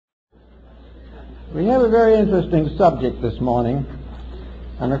We have a very interesting subject this morning,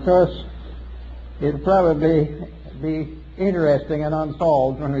 and of course it'll probably be interesting and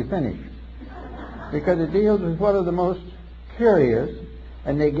unsolved when we finish, because it deals with one of the most curious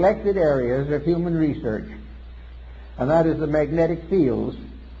and neglected areas of human research, and that is the magnetic fields,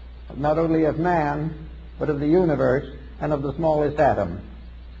 not only of man, but of the universe and of the smallest atom.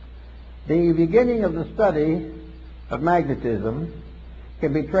 The beginning of the study of magnetism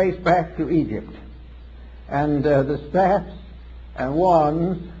can be traced back to Egypt, and the staffs and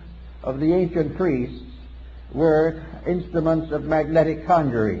wands of the ancient priests were instruments of magnetic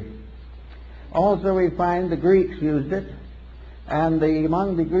conjuring. Also we find the Greeks used it, and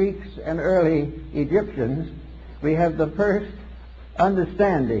among the Greeks and early Egyptians we have the first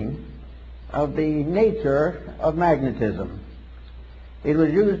understanding of the nature of magnetism. It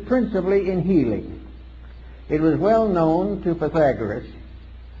was used principally in healing. It was well known to Pythagoras,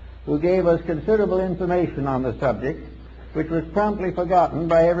 who gave us considerable information on the subject, which was promptly forgotten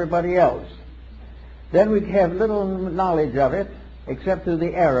by everybody else. Then we have little knowledge of it, except through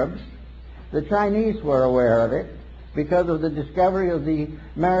the Arabs. The Chinese were aware of it because of the discovery of the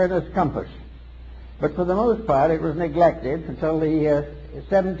mariner's compass. But for the most part it was neglected until the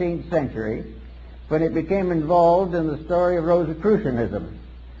 17th century, when it became involved in the story of Rosicrucianism.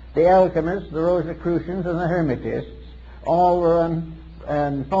 The alchemists, the Rosicrucians, and the Hermetists all were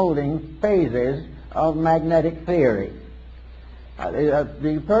unfolding phases of magnetic theory.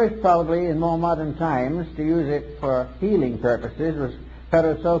 The first, probably in more modern times, to use it for healing purposes was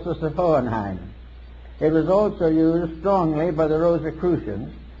Paracelsus of Hohenheim. It was also used strongly by the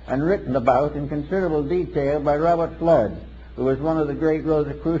Rosicrucians and written about in considerable detail by Robert Flood, who was one of the great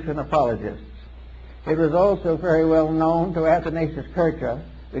Rosicrucian apologists. It was also very well known to Athanasius Kircher,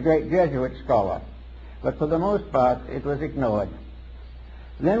 the great Jesuit scholar, but for the most part it was ignored.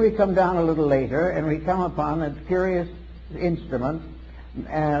 Then we come down a little later and we come upon a curious instrument,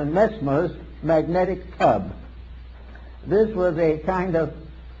 Mesmer's magnetic tub. This was a kind of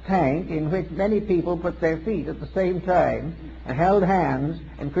tank in which many people put their feet at the same time and held hands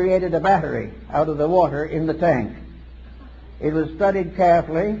and created a battery out of the water in the tank. It was studied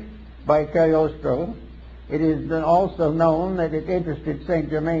carefully by Cagliostro. It is also known that it interested Saint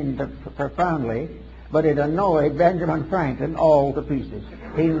Germain profoundly, but it annoyed Benjamin Franklin all to pieces.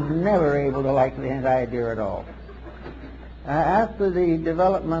 He was never able to like the idea at all. After the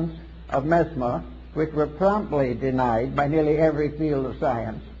developments of Mesmer, which were promptly denied by nearly every field of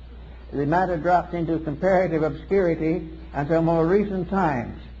science, the matter dropped into comparative obscurity until more recent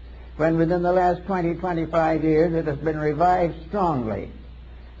times, when within the last 20-25 years it has been revived strongly.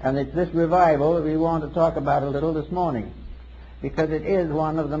 And it's this revival that we want to talk about a little this morning, because it is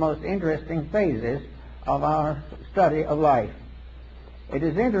one of the most interesting phases of our study of life. It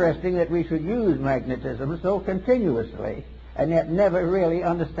is interesting that we should use magnetism so continuously and yet never really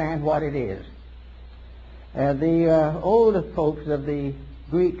understand what it is. The older folks of the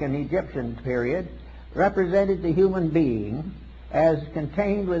Greek and Egyptian period represented the human being as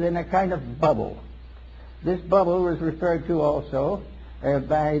contained within a kind of bubble. This bubble was referred to also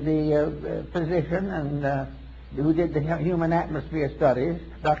by the physician and who did the human atmosphere studies,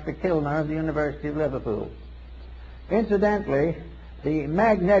 Dr. Kilner of the University of Liverpool. Incidentally, the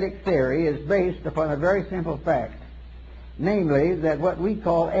magnetic theory is based upon a very simple fact, namely that what we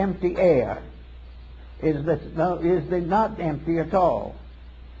call empty air is not empty at all.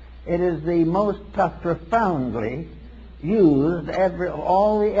 It is the most profoundly used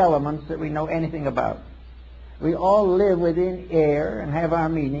all the elements that we know anything about. We all live within air and have our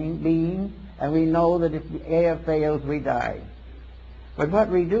being, and we know that if the air fails, we die. But what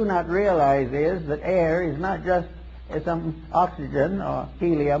we do not realize is that air is not just some oxygen or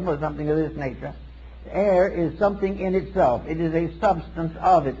helium or something of this nature. Air is something in itself. It is a substance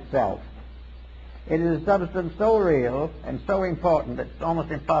of itself. It is a substance so real and so important that it's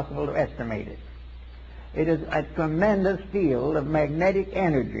almost impossible to estimate it. It is a tremendous field of magnetic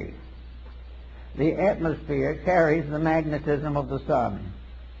energy. The atmosphere carries the magnetism of the sun.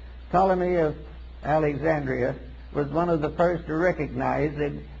 Ptolemy of Alexandria was one of the first to recognize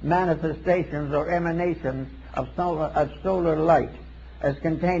the manifestations or emanations of solar light as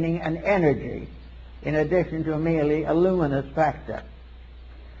containing an energy in addition to merely a luminous factor.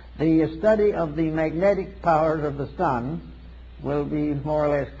 The study of the magnetic powers of the sun will be more or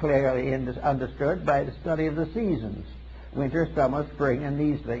less clearly understood by the study of the seasons. Winter, summer, spring, and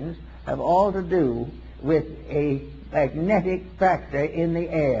these things have all to do with a magnetic factor in the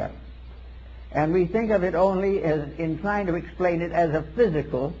air. And we think of it only as in trying to explain it as a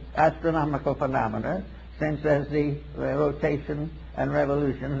physical astronomical phenomena, since as the rotation and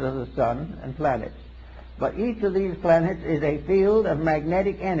revolutions of the sun and planets. But each of these planets is a field of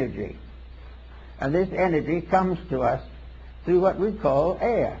magnetic energy. And this energy comes to us through what we call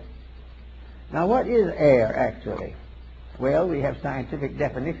air. Now, what is air, actually? Well, we have scientific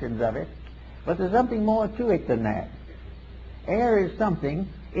definitions of it, but there's something more to it than that. Air is something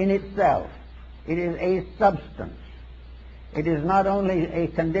in itself. It is a substance. It is not only a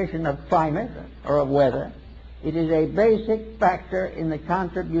condition of climate or of weather, it is a basic factor in the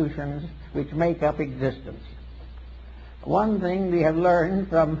contributions which make up existence. One thing we have learned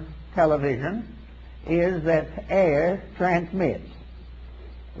from television is that air transmits.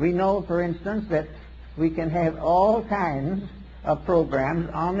 We know, for instance, that we can have all kinds of programs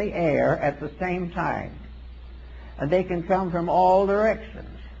on the air at the same time. And they can come from all directions.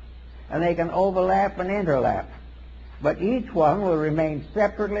 And they can overlap and interlap. But each one will remain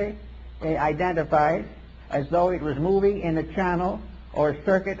separately identified as though it was moving in a channel or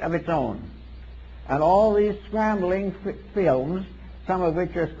circuit of its own. And all these scrambling films, some of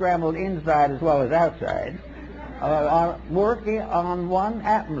which are scrambled inside as well as outside, are working on one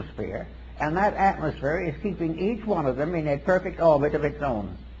atmosphere, and that atmosphere is keeping each one of them in a perfect orbit of its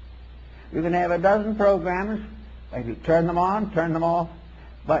own. You can have a dozen programs, if you turn them on, turn them off,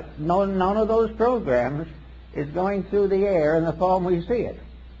 but none of those programs is going through the air in the form we see it.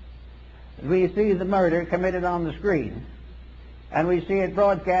 We see the murder committed on the screen, and we see it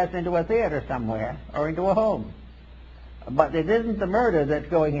broadcast into a theater somewhere or into a home. But it isn't the murder that's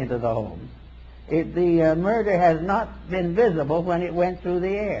going into the home. The murder has not been visible when it went through the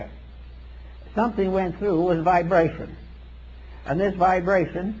air. Something went through was vibration. And this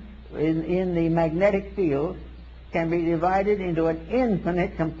vibration in the magnetic field can be divided into an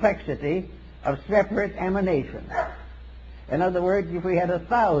infinite complexity of separate emanations. In other words, if we had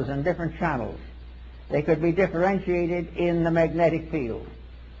 1,000 different channels, they could be differentiated in the magnetic field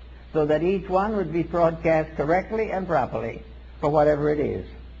so that each one would be broadcast correctly and properly for whatever it is.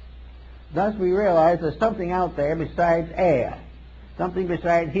 Thus we realize there's something out there besides air, something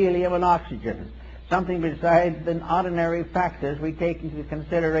besides helium and oxygen, something besides the ordinary factors we take into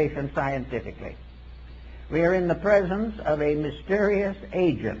consideration scientifically. We are in the presence of a mysterious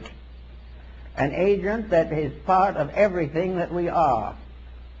agent, an agent that is part of everything that we are.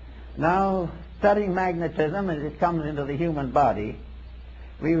 Now, studying magnetism as it comes into the human body,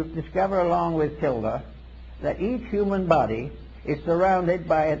 we discover along with Tilda that each human body is surrounded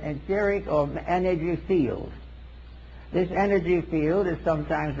by an etheric or energy field. This energy field is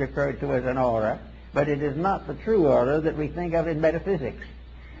sometimes referred to as an aura, but it is not the true aura that we think of in metaphysics.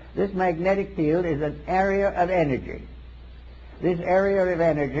 This magnetic field is an area of energy. This area of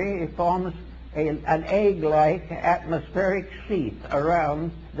energy forms an egg-like atmospheric sheath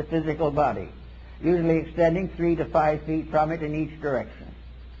around the physical body, usually extending 3 to 5 feet from it in each direction.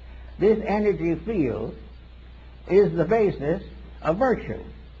 This energy field is the basis of virtue,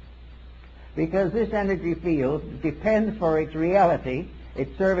 because this energy field depends for its reality,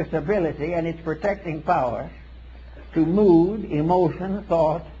 its serviceability, and its protecting power to mood, emotion,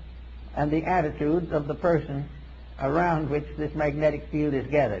 thought, and the attitudes of the person around which this magnetic field is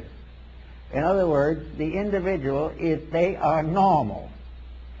gathered. In other words, the individual, if they are normal,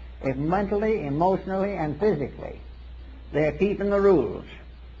 if mentally, emotionally, and physically they are keeping the rules,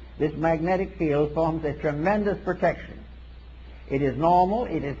 this magnetic field forms a tremendous protection. It is normal,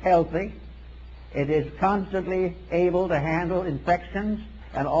 it is healthy, it is constantly able to handle infections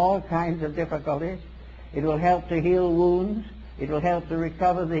and all kinds of difficulties. It will help to heal wounds. It will help to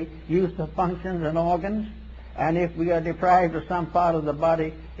recover the use of functions and organs. And if we are deprived of some part of the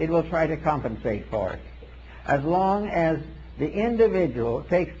body, it will try to compensate for it. As long as the individual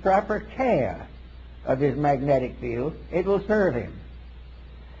takes proper care of his magnetic field, it will serve him.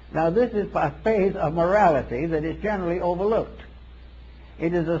 Now, this is a phase of morality that is generally overlooked.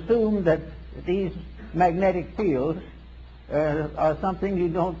 It is assumed that these magnetic fields are something you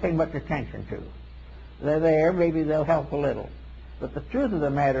don't pay much attention to. They're there, maybe they'll help a little. But the truth of the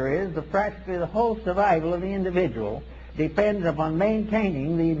matter is that practically the whole survival of the individual depends upon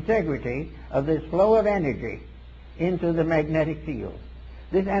maintaining the integrity of this flow of energy into the magnetic field.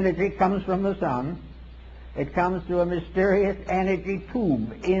 This energy comes from the sun. It comes through a mysterious energy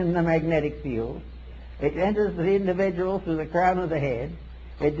tube in the magnetic field. It enters the individual through the crown of the head.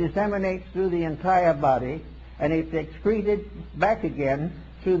 It disseminates through the entire body, and it's excreted back again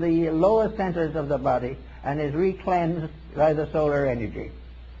through the lower centers of the body and is recleansed by the solar energy.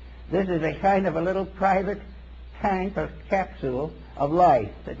 This is a kind of a little private tank or capsule of life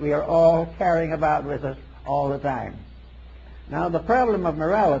that we are all carrying about with us all the time. Now, the problem of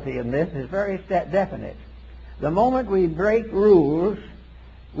morality in this is very definite. The moment we break rules,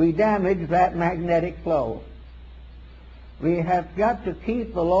 we damage that magnetic flow. We have got to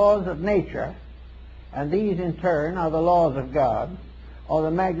keep the laws of nature, and these in turn are the laws of God, or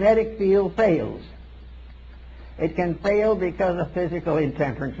the magnetic field fails. It can fail because of physical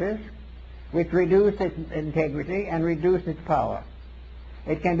intemperances, which reduce its integrity and reduce its power.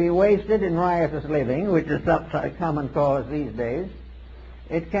 It can be wasted in riotous living, which is a common cause these days.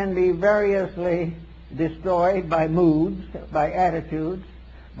 It can be variously destroyed by moods, by attitudes,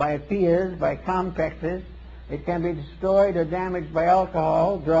 by fears, by complexes. It can be destroyed or damaged by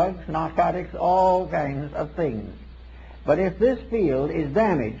alcohol, drugs, narcotics, all kinds of things. But if this field is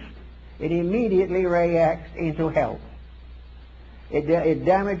damaged, it immediately reacts into health. It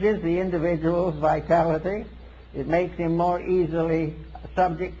damages the individual's vitality. It makes him more easily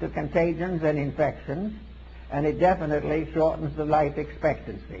subject to contagions and infections, and it definitely shortens the life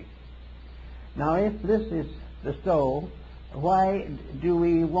expectancy. Now, if this is so, why do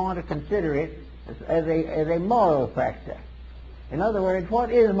we want to consider it as a moral factor? In other words,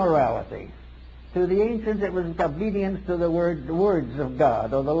 what is morality? To the ancients, it was obedience to the words of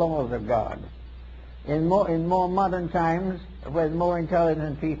God or the laws of God. In more modern times, with more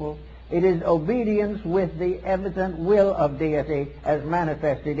intelligent people, it is obedience with the evident will of deity as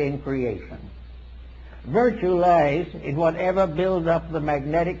manifested in creation. Virtue lies in whatever builds up the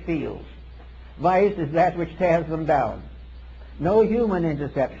magnetic fields. Vice is that which tears them down. No human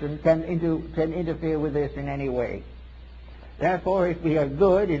interception can interfere with this in any way. Therefore, if we are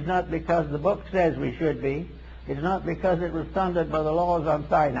good, it's not because the book says we should be. It's not because it was thundered by the laws on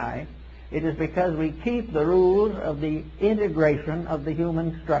Sinai. It is because we keep the rules of the integration of the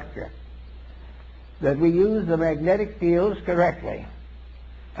human structure, that we use the magnetic fields correctly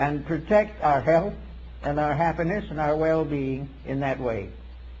and protect our health and our happiness and our well-being in that way.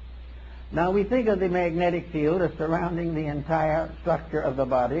 Now, we think of the magnetic field as surrounding the entire structure of the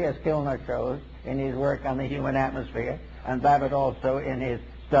body, as Kilner shows in his work on the human atmosphere, and Babbitt also in his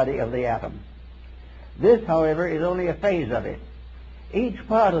study of the atom. This, however, is only a phase of it. Each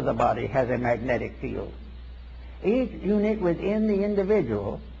part of the body has a magnetic field. Each unit within the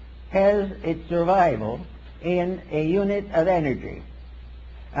individual has its survival in a unit of energy.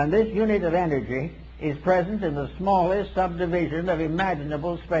 And this unit of energy is present in the smallest subdivision of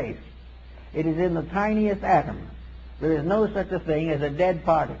imaginable space. It is in the tiniest atom. There is no such a thing as a dead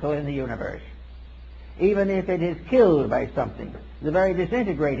particle in the universe. Even if it is killed by something, the very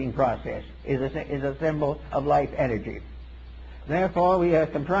disintegrating process is a symbol of life energy. Therefore, we are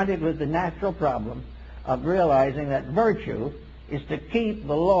confronted with the natural problem of realizing that virtue is to keep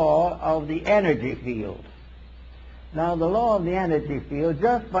the law of the energy field. Now, the law of the energy field,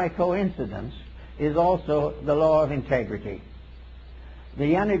 just by coincidence, is also the law of integrity.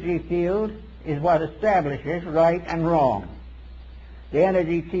 The energy field is what establishes right and wrong. The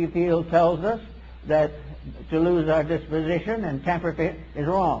energy field tells us that to lose our disposition and temper fit is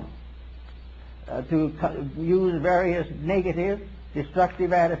wrong. To use various negative,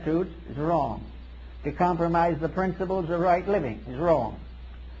 destructive attitudes is wrong. To compromise the principles of right living is wrong.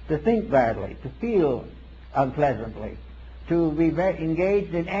 To think badly, to feel unpleasantly, to be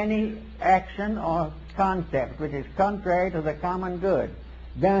engaged in any action or concept which is contrary to the common good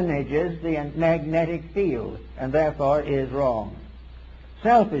damages the magnetic field and therefore is wrong.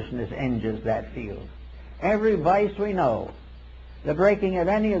 Selfishness injures that field. Every vice we know, the breaking of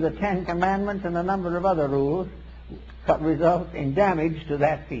any of the 10 Commandments and a number of other rules results in damage to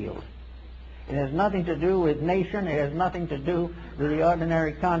that field. It has nothing to do with nation. It has nothing to do with the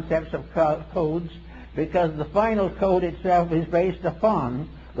ordinary concepts of codes, because the final code itself is based upon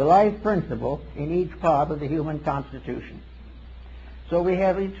the life principle in each part of the human constitution. So we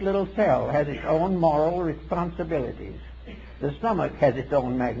have each little cell has its own moral responsibilities. The stomach has its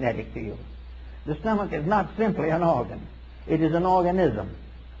own magnetic field. The stomach is not simply an organ. It is an organism.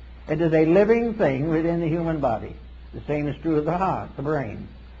 It is a living thing within the human body. The same is true of the heart, the brain,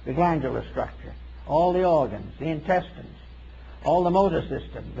 the glandular structure, all the organs, the intestines, all the motor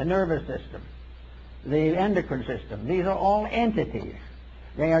system, the nervous system, the endocrine system. These are all entities.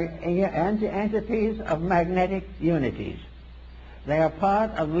 They are entities of magnetic unities. They are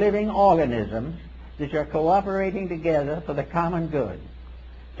part of living organisms which are cooperating together for the common good.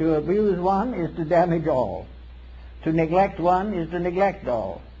 To abuse one is to damage all. To neglect one is to neglect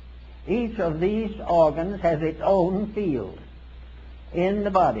all. Each of these organs has its own field in the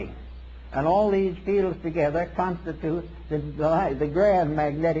body, and all these fields together constitute the grand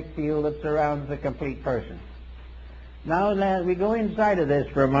magnetic field that surrounds the complete person. Now we go inside of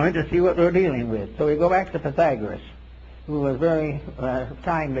this for a moment to see what we're dealing with. So we go back to Pythagoras, who was very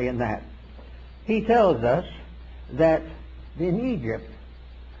timely in that. He tells us that in Egypt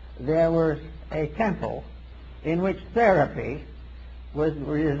there was a temple in which therapy was the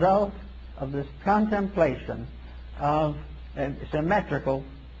result of this contemplation of symmetrical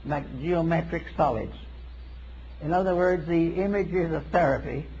geometric solids. In other words, the images of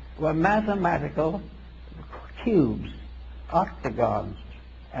therapy were mathematical cubes, octagons,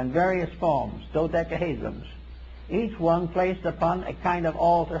 and various forms, dodecahedrons, each one placed upon a kind of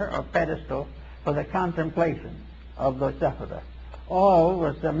altar or pedestal for the contemplation of the sufferer. All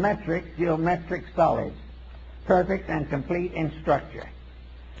were symmetric geometric solids, perfect and complete in structure.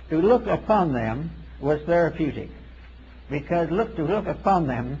 To look upon them was therapeutic, because to look upon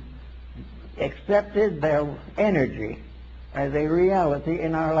them accepted their energy as a reality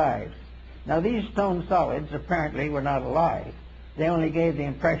in our lives. Now, these stone solids apparently were not alive. They only gave the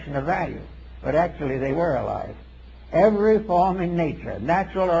impression of value, but actually they were alive. Every form in nature,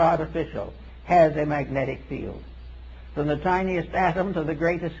 natural or artificial, has a magnetic field. From the tiniest atom to the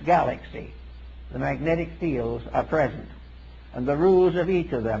greatest galaxy, the magnetic fields are present, and the rules of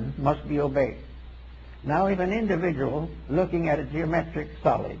each of them must be obeyed. Now, if an individual looking at a geometric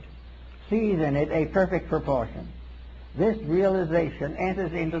solid sees in it a perfect proportion, this realization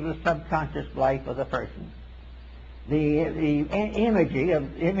enters into the subconscious life of the person. The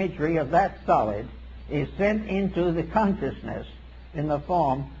imagery of that solid is sent into the consciousness in the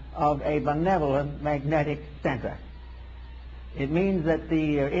form of a benevolent magnetic center. It means that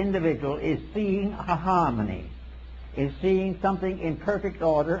the individual is seeing a harmony, is seeing something in perfect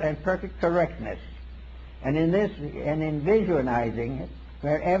order and perfect correctness. And in visualizing it,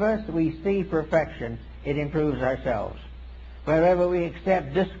 wherever we see perfection, it improves ourselves. Wherever we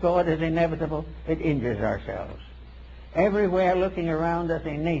accept discord as inevitable, it injures ourselves. Everywhere looking around us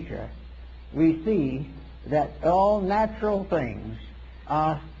in nature, we see that all natural things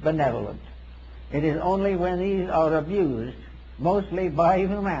are benevolent. It is only when these are abused, mostly by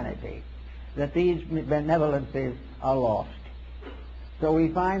humanity, that these benevolences are lost. So we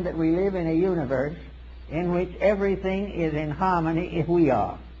find that we live in a universe in which everything is in harmony if we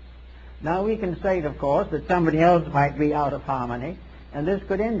are. Now, we can say, of course, that somebody else might be out of harmony, and this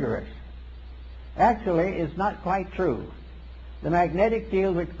could injure us. Actually, it's not quite true. The magnetic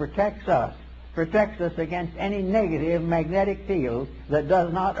field which protects us against any negative magnetic field that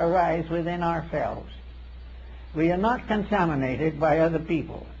does not arise within ourselves. We are not contaminated by other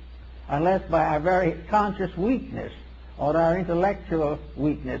people unless by our very conscious weakness or our intellectual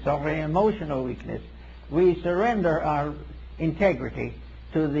weakness or our emotional weakness we surrender our integrity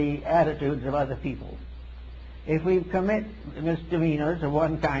to the attitudes of other people. If we commit misdemeanors of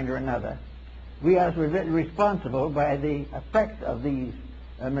one kind or another, we are responsible by the effect of these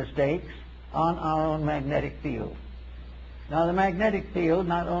mistakes on our own magnetic field. Now, the magnetic field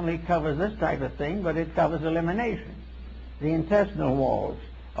not only covers this type of thing, but it covers elimination, the intestinal walls.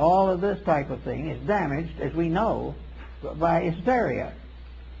 All of this type of thing is damaged, as we know, by hysteria,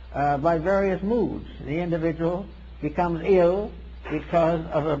 by various moods. The individual becomes ill because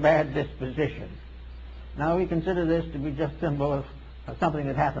of a bad disposition. Now, we consider this to be just symbol of something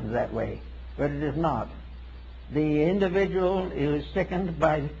that happens that way, but it is not. The individual who is sickened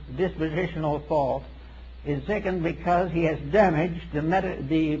by dispositional fault is sickened because he has damaged the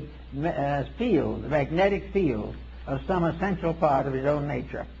magnetic field of some essential part of his own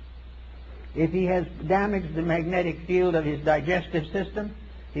nature. If he has damaged the magnetic field of his digestive system,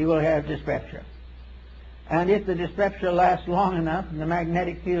 he will have dyspepsia. And if the dyspepsia lasts long enough and the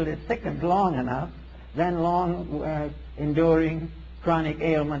magnetic field is thickened long enough, then long enduring chronic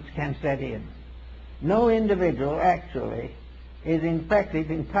ailments can set in. No individual actually is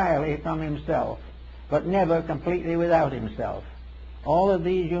infected entirely from himself, but never completely without himself. All of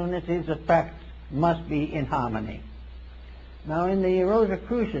these unities of facts must be in harmony. Now, in the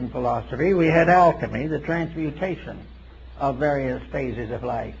Rosicrucian philosophy, we had alchemy, the transmutation of various phases of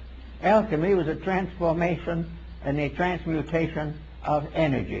life. Alchemy was a transformation and a transmutation of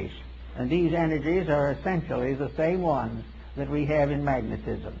energies. And these energies are essentially the same ones that we have in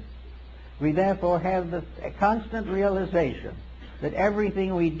magnetism. We therefore have a constant realization that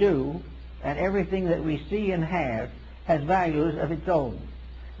everything we do and everything that we see and have has values of its own.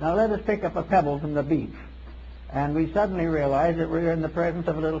 Now, let us pick up a pebble from the beach, and we suddenly realize that we're in the presence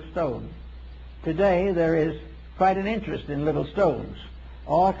of a little stone. Today, there is quite an interest in little stones,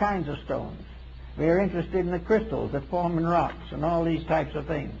 all kinds of stones. We are interested in the crystals that form in rocks and all these types of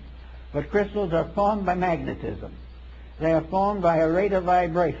things. But crystals are formed by magnetism. They are formed by a rate of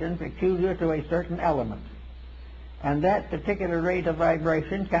vibration peculiar to a certain element. And that particular rate of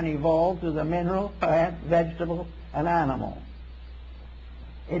vibration can evolve through the mineral, plant, vegetable, and animal.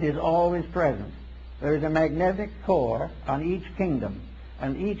 It is always present. There is a magnetic core on each kingdom,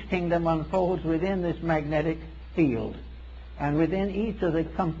 and each kingdom unfolds within this magnetic field. And within each of the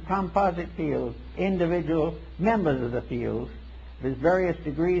composite fields, individual members of the field, with various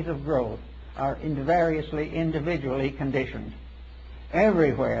degrees of growth, are variously individually conditioned.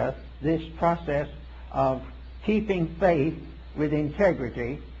 Everywhere, this process of keeping faith with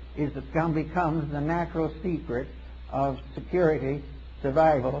integrity becomes the natural secret of security,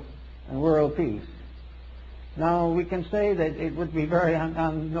 survival, and world peace. Now, we can say that it would be very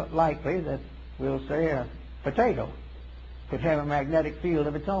unlikely that, we'll say, a potato could have a magnetic field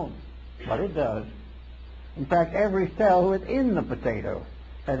of its own, but it does. In fact, every cell within the potato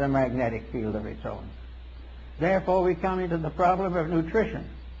has a magnetic field of its own. Therefore, we come into the problem of nutrition.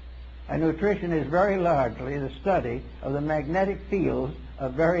 And nutrition is very largely the study of the magnetic fields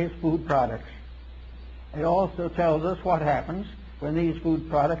of various food products. It also tells us what happens when these food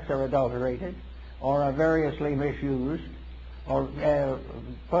products are adulterated or are variously misused or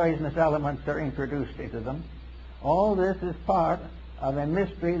poisonous elements are introduced into them. All this is part of a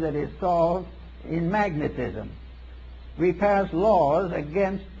mystery that is solved in magnetism. We pass laws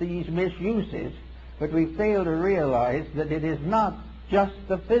against these misuses, but we fail to realize that it is not just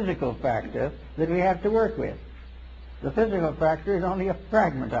the physical factor that we have to work with. The physical factor is only a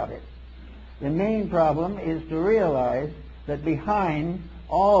fragment of it. The main problem is to realize that behind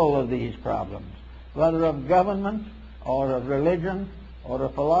all of these problems, whether of government or of religion or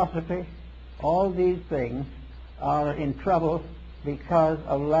of philosophy, all these things are in trouble because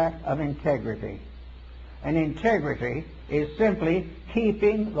of lack of integrity. And integrity is simply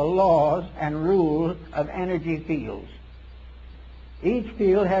keeping the laws and rules of energy fields. Each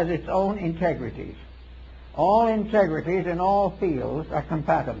field has its own integrities. All integrities in all fields are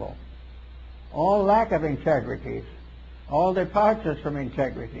compatible. All lack of integrities, all departures from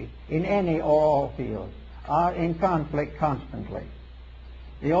integrity in any or all fields are in conflict constantly.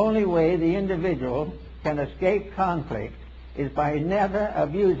 The only way the individual can escape conflict is by never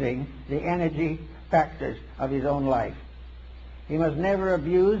abusing the energy factors of his own life. He must never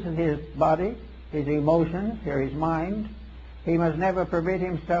abuse his body, his emotions, or his mind. He must never permit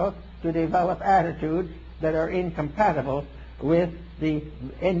himself to develop attitudes that are incompatible with the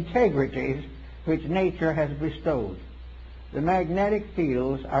integrities which nature has bestowed. The magnetic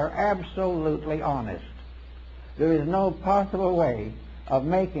fields are absolutely honest. There is no possible way of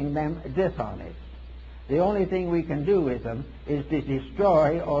making them dishonest. The only thing we can do with them is to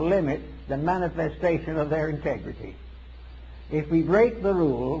destroy or limit the manifestation of their integrity. If we break the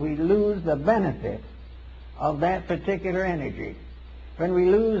rule, we lose the benefit of that particular energy. When we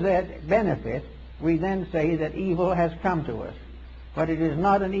lose that benefit, we then say that evil has come to us. But it is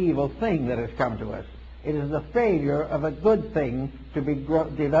not an evil thing that has come to us. It is the failure of a good thing to be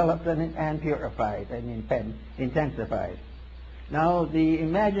developed and purified and intensified. Now, the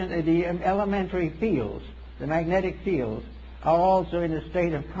elementary fields, the magnetic fields, are also in a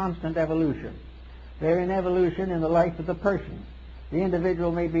state of constant evolution. They're in evolution in the life of the person. The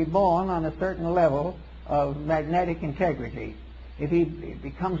individual may be born on a certain level of magnetic integrity. If he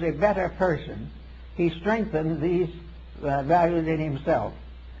becomes a better person, he strengthens these values in himself,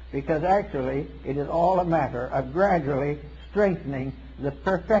 because actually it is all a matter of gradually strengthening the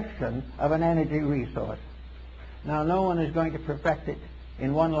perfection of an energy resource. Now, no one is going to perfect it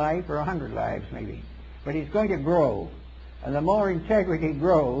in one life or 100 lives maybe, but he's going to grow. And the more integrity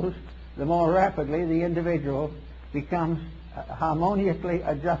grows, the more rapidly the individual becomes harmoniously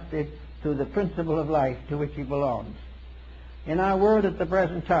adjusted to the principle of life to which he belongs. In our world at the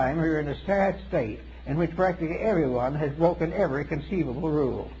present time, we're in a sad state in which practically everyone has broken every conceivable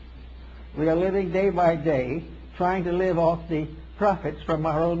rule. We are living day by day trying to live off the profits from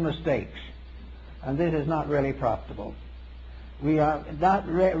our own mistakes, and this is not really profitable. We are not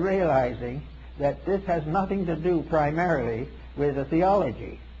realizing that this has nothing to do primarily with the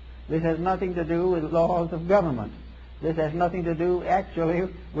theology. This has nothing to do with laws of government. This has nothing to do actually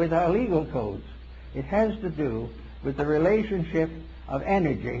with our legal codes. It has to do with the relationship of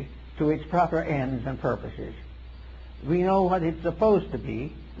energy to its proper ends and purposes. We know what it's supposed to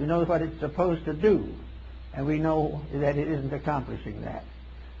be, we know what it's supposed to do, and we know that it isn't accomplishing that.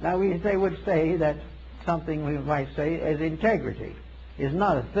 Now we would say that something we might say as integrity is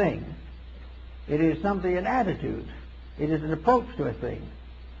not a thing. It is something, an attitude. It is an approach to a thing.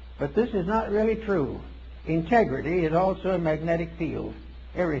 But this is not really true. Integrity is also a magnetic field.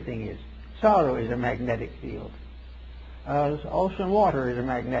 Everything is. Sorrow is a magnetic field. Ocean water is a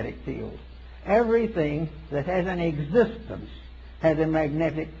magnetic field. Everything that has an existence has a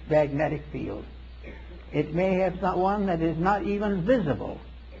magnetic field. It may have one that is not even visible,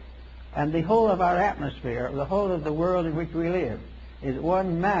 And the whole of our atmosphere, the whole of the world in which we live, is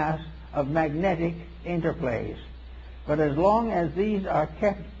one mass of magnetic interplays. But as long as these are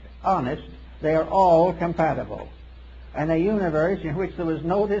kept honest, they are all compatible. And a universe in which there was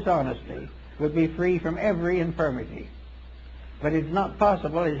no dishonesty would be free from every infirmity. But it's not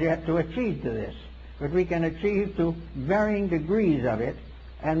possible as yet to achieve to this. But we can achieve to varying degrees of it,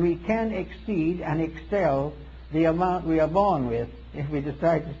 and we can exceed and excel the amount we are born with if we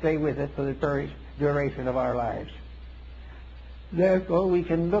decide to stay with it for the duration of our lives. Therefore, we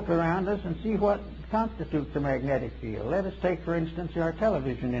can look around us and see what constitutes a magnetic field. Let us take, for instance, our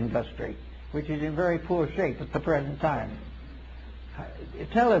television industry, which is in very poor shape at the present time.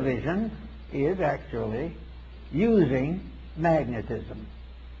 Television is actually using magnetism.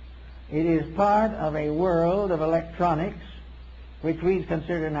 It is part of a world of electronics which we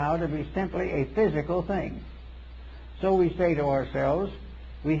consider now to be simply a physical thing. So we say to ourselves,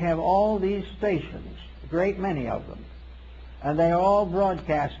 we have all these stations, a great many of them, and they are all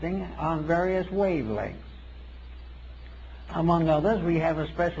broadcasting on various wavelengths. Among others, we have a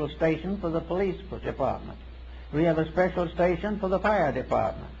special station for the police department. We have a special station for the fire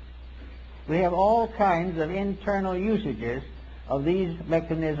department. We have all kinds of internal usages of these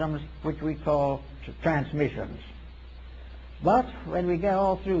mechanisms which we call transmissions. But when we get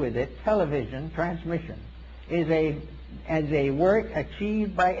all through with it, television transmission is a work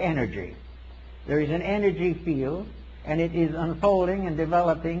achieved by energy. There is an energy field, and it is unfolding and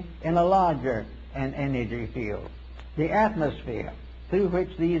developing in a larger energy field. The atmosphere through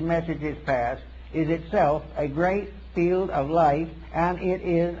which these messages pass is itself a great field of life, and it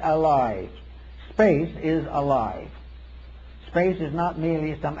is alive. Space is alive. Space is not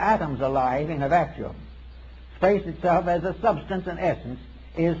merely some atoms alive in a vacuum. Space itself, as a substance and essence,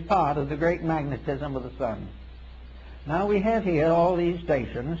 is part of the great magnetism of the sun. Now we have here all these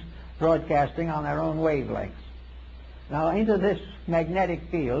stations broadcasting on their own wavelengths. Now into this magnetic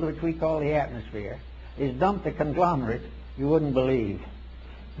field, which we call the atmosphere, is dumped a conglomerate you wouldn't believe.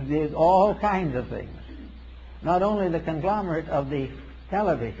 There's all kinds of things. Not only the conglomerate of the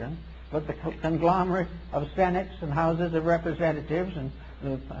television, but the conglomerate of senates and houses of representatives and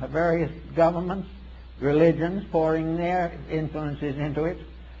various governments, religions pouring their influences into it.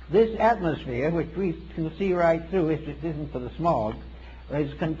 This atmosphere, which we can see right through if it isn't for the smog,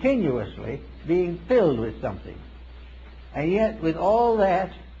 is continuously being filled with something. And yet, with all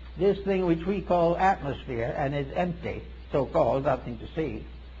that, this thing which we call atmosphere, and is empty, so-called, nothing to see,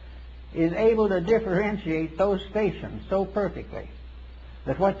 is able to differentiate those stations so perfectly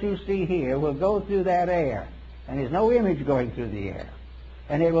that what you see here will go through that air, and there's no image going through the air.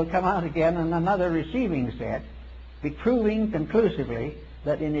 And it will come out again in another receiving set, proving conclusively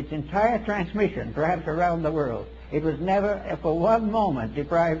that in its entire transmission, perhaps around the world, it was never for one moment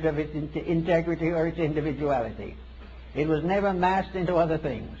deprived of its integrity or its individuality. It was never massed into other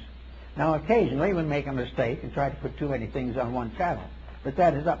things. Now, occasionally we make a mistake and try to put too many things on one channel, but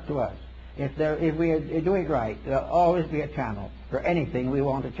that is up to us. If we do it right, there'll always be a channel. For anything, we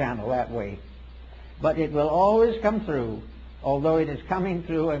want a channel that way. But it will always come through, although it is coming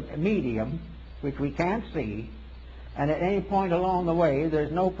through a medium which we can't see, and at any point along the way,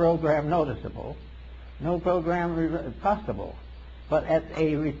 there's no program noticeable, no program possible. But at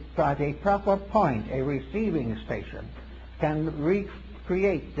a proper point, a receiving station can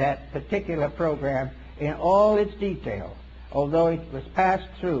recreate that particular program in all its detail, although it was passed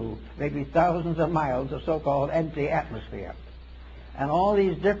through maybe thousands of miles of so-called empty atmosphere. And all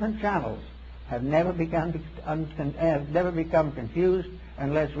these different channels have never become confused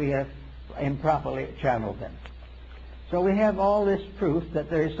unless we have improperly channeled them. So we have all this proof that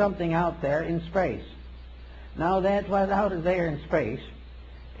there is something out there in space. Now that what's out there in space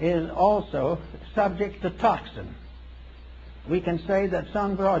is also subject to toxin. We can say that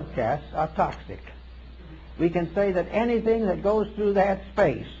some broadcasts are toxic. We can say that anything that goes through that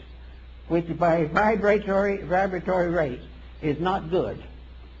space, which by vibratory rate is not good,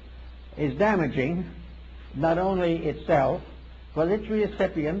 is damaging not only itself, but its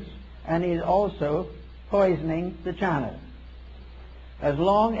recipients, and is also poisoning the channel. As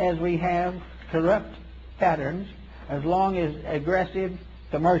long as we have corrupt patterns, as long as aggressive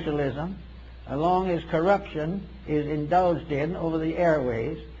commercialism, as long as corruption is indulged in over the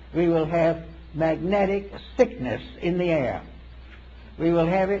airways, we will have magnetic sickness in the air. We will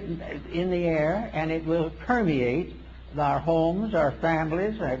have it in the air, and it will permeate our homes, our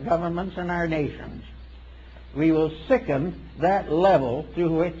families, our governments, and our nations. We will sicken that level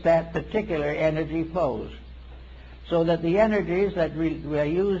through which that particular energy flows, so that the energies that we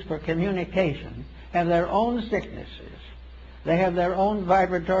use for communication have their own sicknesses. They have their own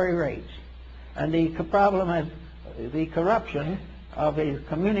vibratory rates. And the problem is the corruption of a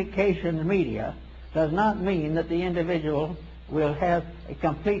communication media does not mean that the individual will have a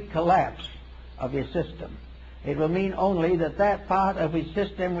complete collapse of his system. It will mean only that that part of his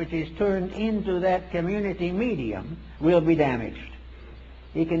system which is turned into that community medium will be damaged.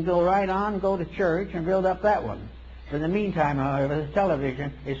 He can go right on, go to church, and build up that one. For the meantime, however, the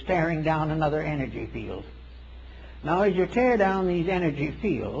television is tearing down another energy field. Now, as you tear down these energy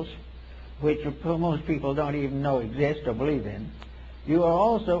fields, which most people don't even know exist or believe in, you are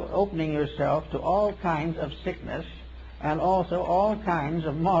also opening yourself to all kinds of sickness and also all kinds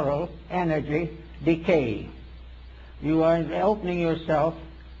of moral energy decay. You are opening yourself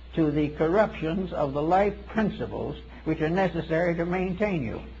to the corruptions of the life principles which are necessary to maintain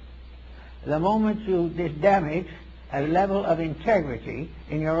you. The moment you damage a level of integrity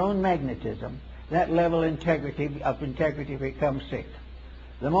in your own magnetism, that level of integrity becomes sick.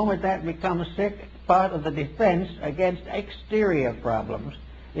 The moment that becomes sick, part of the defense against exterior problems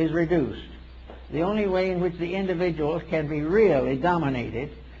is reduced. The only way in which the individual can be really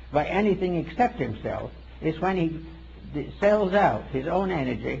dominated by anything except himself is when he sells out his own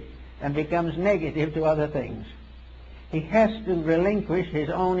energy and becomes negative to other things. He has to relinquish his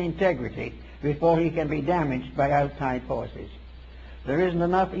own integrity before he can be damaged by outside forces. There isn't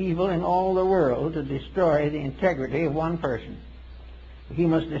enough evil in all the world to destroy the integrity of one person. He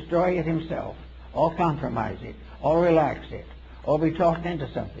must destroy it himself, or compromise it, or relax it, or be talked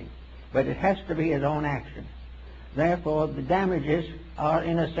into something. But it has to be his own action. Therefore, the damages are,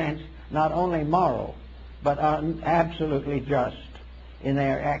 in a sense, not only moral, but are absolutely just in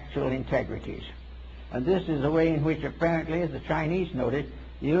their actual integrities. And this is the way in which, apparently, as the Chinese noted,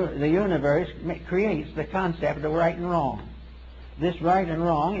 the universe creates the concept of right and wrong. This right and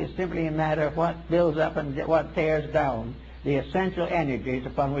wrong is simply a matter of what builds up and what tears down the essential energies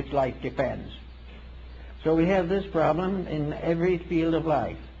upon which life depends. So we have this problem in every field of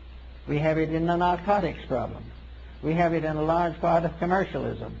life. We have it in the narcotics problem. We have it in a large part of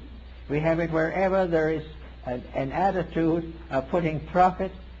commercialism. We have it wherever there is an attitude of putting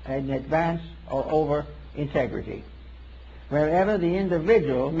profit in advance or over integrity. Wherever the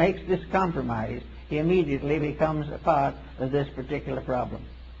individual makes this compromise, he immediately becomes a part of this particular problem.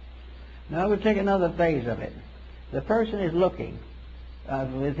 Now we'll take another phase of it. The person is looking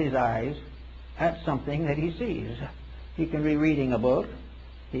with his eyes at something that he sees. He can be reading a book.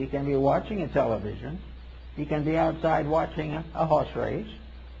 He can be watching a television. He can be outside watching a horse race.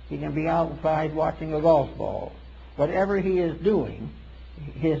 He can be outside watching a golf ball. Whatever he is doing,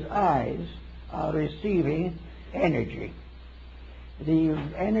 his eyes are receiving energy. The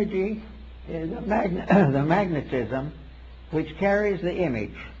energy is the magnetism which carries the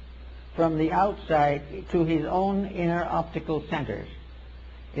image from the outside to his own inner optical centers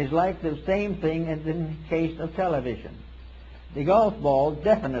is like the same thing as in the case of television. The golf ball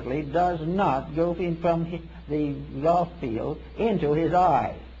definitely does not go in from the golf field into his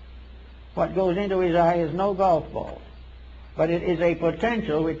eye. What goes into his eye is no golf ball, but it is a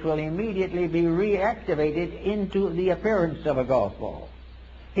potential which will immediately be reactivated into the appearance of a golf ball.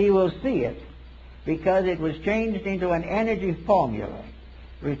 He will see it because it was changed into an energy formula,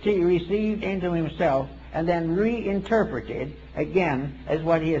 received into himself, and then reinterpreted again as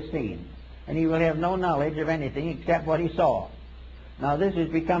what he has seen. And he will have no knowledge of anything except what he saw. Now this is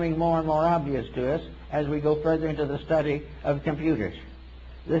becoming more and more obvious to us as we go further into the study of computers.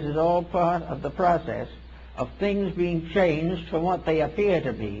 This is all part of the process of things being changed from what they appear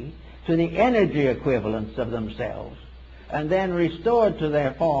to be to the energy equivalents of themselves, and then restored to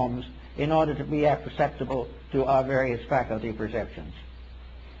their forms in order to be perceptible to our various faculty perceptions.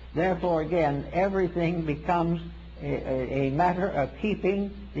 Therefore, again, everything becomes a matter of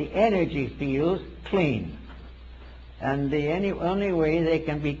keeping the energy fields clean. And the only way they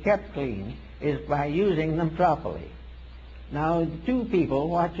can be kept clean is by using them properly. Now, two people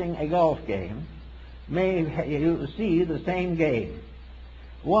watching a golf game may see the same game.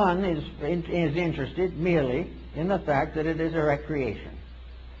 One is interested merely in the fact that it is a recreation.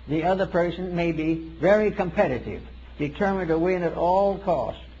 The other person may be very competitive, determined to win at all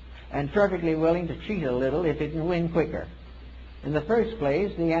costs, and perfectly willing to cheat a little if it can win quicker. In the first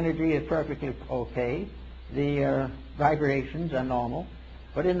place, the energy is perfectly okay. The vibrations are normal.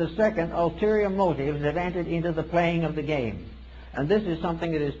 But in the second, ulterior motives have entered into the playing of the game. And this is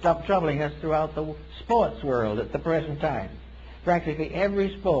something that is troubling us throughout the sports world at the present time. Practically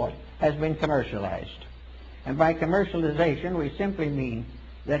every sport has been commercialized. And by commercialization, we simply mean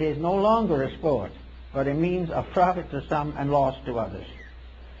that it is no longer a sport, but a means of profit to some and loss to others.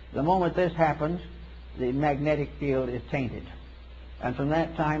 The moment this happens, the magnetic field is tainted. And from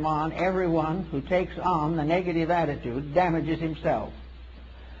that time on, everyone who takes on the negative attitude damages himself.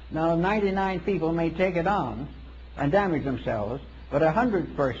 Now, 99 people may take it on and damage themselves, but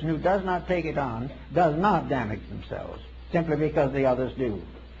 100th person who does not take it on does not damage themselves, simply because the others do.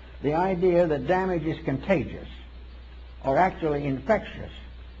 The idea that damage is contagious or actually infectious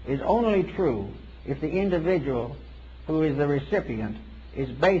is only true if the individual who is the recipient is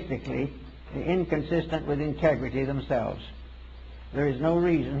basically inconsistent with integrity themselves. There is no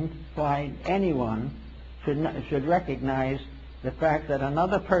reason why anyone should recognize the fact that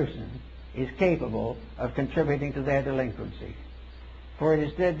another person is capable of contributing to their delinquency. For it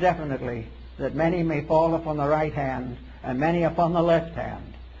is said definitely that many may fall upon the right hand and many upon the left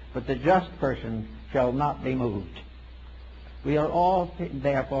hand, but the just person shall not be moved. We are all,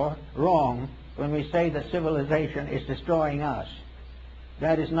 therefore, wrong when we say that civilization is destroying us.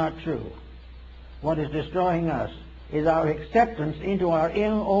 That is not true. What is destroying us is our acceptance into our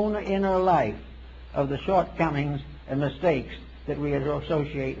own inner life of the shortcomings and mistakes that we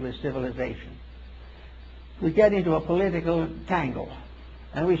associate with civilization. We get into a political tangle,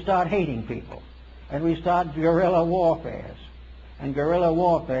 and we start hating people, and we start guerrilla warfares. And guerrilla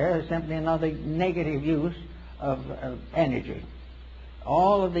warfare is simply another negative use of energy.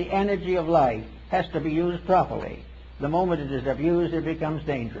 All of the energy of life has to be used properly. The moment it is abused, it becomes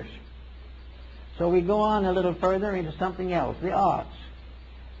dangerous. So we go on a little further into something else, the arts.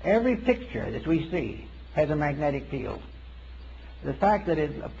 Every picture that we see has a magnetic field. The fact that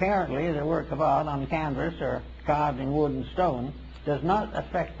it apparently is a work of art on canvas or carved in wood and stone does not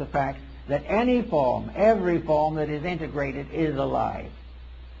affect the fact that any form, every form that is integrated is alive.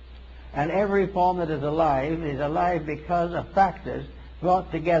 And every form that is alive because of factors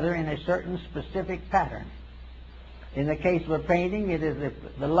brought together in a certain specific pattern. In the case of a painting, it is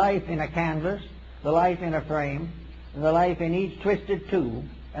the life in a canvas, the life in a frame, the life in each twisted tube,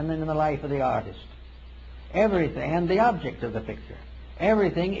 and then the life of the artist. Everything, and the object of the picture,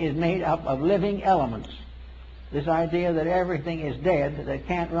 everything is made up of living elements. This idea that everything is dead, that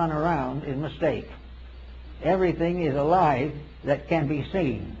can't run around, is a mistake. Everything is alive that can be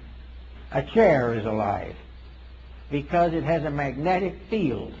seen. A chair is alive because it has a magnetic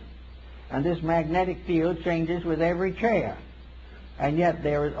field, and this magnetic field changes with every chair. And yet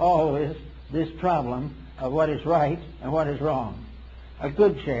there is always this problem of what is right and what is wrong. A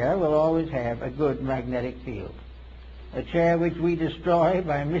good chair will always have a good magnetic field. A chair which we destroy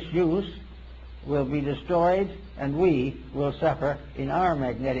by misuse will be destroyed, and we will suffer in our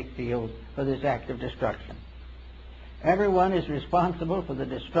magnetic field for this act of destruction. Everyone is responsible for the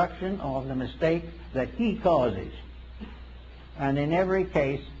destruction or the mistake that he causes. And in every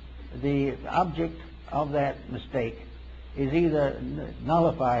case, the object of that mistake is either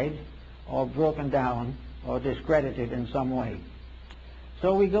nullified or broken down or discredited in some way.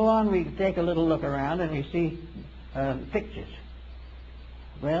 So we go on, we take a little look around, and we see pictures.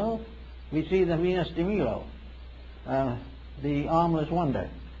 Well, we see the Venus de Milo, the armless wonder,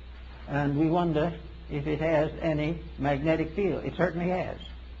 and we wonder if it has any magnetic field. It certainly has.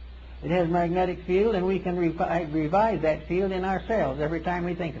 It has magnetic field, and we can revive that field in ourselves every time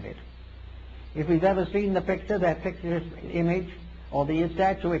we think of it. If we've ever seen the picture, that picture's image or the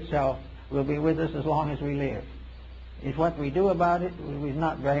statue itself will be with us as long as we live. It's what we do about it, is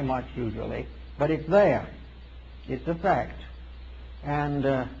not very much usually, but it's there. It's a fact.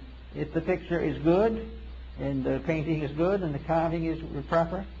 And if the picture is good, and the painting is good, and the carving is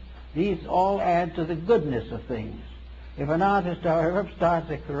proper, these all add to the goodness of things. If an artist, however,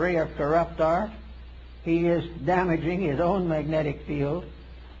 starts a career of corrupt art, he is damaging his own magnetic field,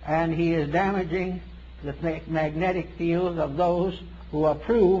 and he is damaging the magnetic field of those who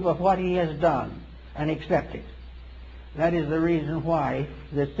approve of what he has done and accept it. That is the reason why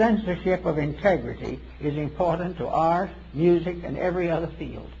the censorship of integrity is important to art, music, and every other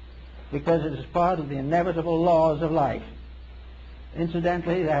field, because it is part of the inevitable laws of life.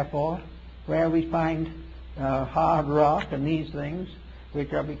 Incidentally, therefore, where we find hard rock and these things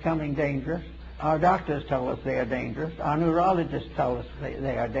which are becoming dangerous, our doctors tell us they are dangerous, our neurologists tell us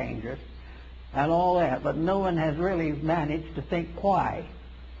they are dangerous, and all that, but no one has really managed to think why,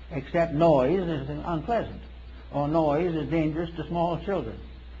 except noise is unpleasant, or noise is dangerous to small children.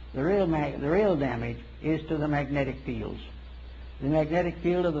 The real damage is to the magnetic fields. The magnetic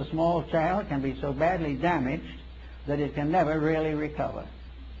field of the small child can be so badly damaged that it can never really recover.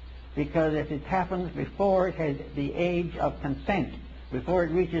 Because if it happens before it has the age of consent, before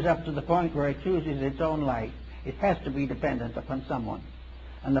it reaches up to the point where it chooses its own life, it has to be dependent upon someone.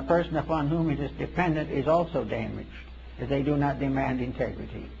 And the person upon whom it is dependent is also damaged if they do not demand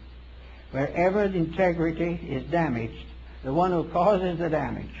integrity. Wherever the integrity is damaged, the one who causes the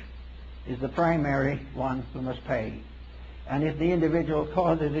damage is the primary one who must pay. And if the individual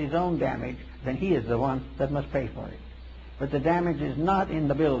causes his own damage, then he is the one that must pay for it. But the damage is not in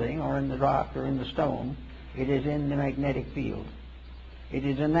the building or in the rock or in the stone. It is in the magnetic field. It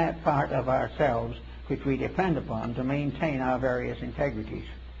is in that part of ourselves which we depend upon to maintain our various integrities.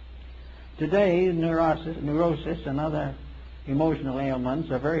 Today, neurosis and other emotional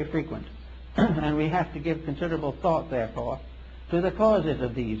ailments are very frequent, and we have to give considerable thought, therefore, to the causes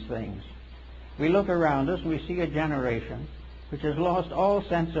of these things. We look around us and we see a generation which has lost all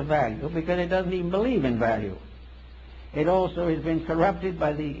sense of value because it doesn't even believe in value. It also has been corrupted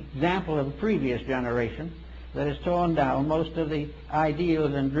by the example of a previous generation that has torn down most of the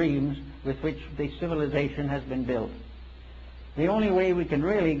ideals and dreams with which the civilization has been built. The only way we can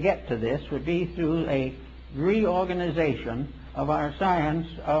really get to this would be through a reorganization of our science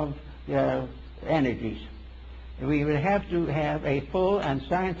of energies. We would have to have a full and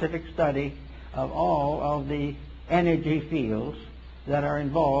scientific study of all of the energy fields that are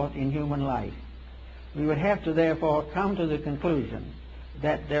involved in human life. We would have to therefore come to the conclusion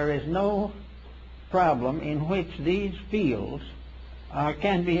that there is no problem in which these fields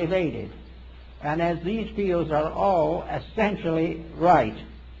can be evaded. And as these fields are all essentially right,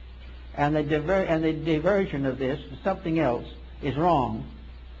 and the diversion of this to something else is wrong,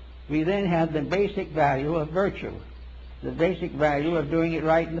 we then have the basic value of virtue, the basic value of doing it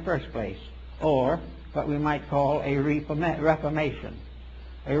right in the first place, or what we might call a reformation.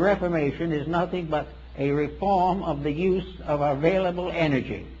 A reformation is nothing but a reform of the use of available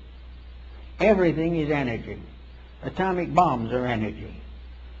energy. Everything is energy. Atomic bombs are energy.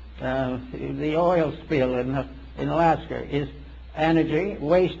 The oil spill in Alaska is energy,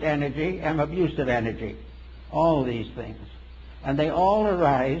 waste energy, and abusive energy. All these things. And they all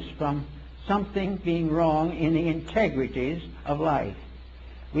arise from something being wrong in the integrities of life.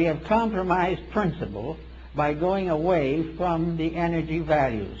 We have compromised principle by going away from the energy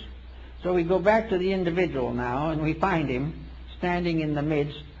values. So we go back to the individual now, and we find him standing in the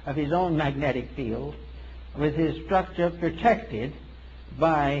midst of his own magnetic field with his structure protected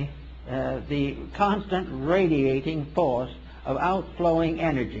by the constant radiating force of outflowing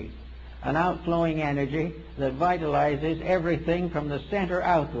energy, an outflowing energy that vitalizes everything from the center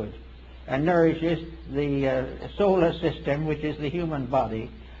outward and nourishes the solar system, which is the human body,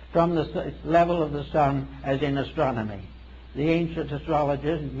 from the level of the sun, as in astronomy. The ancient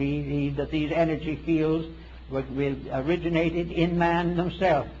astrologers believe that these energy fields originated in man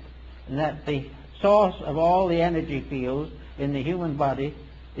himself, and that the source of all the energy fields in the human body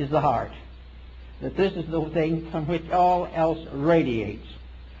is the heart, that this is the thing from which all else radiates.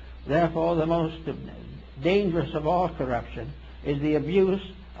 Therefore, the most dangerous of all corruption is the abuse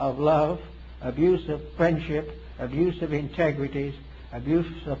of love, abuse of friendship, abuse of integrities,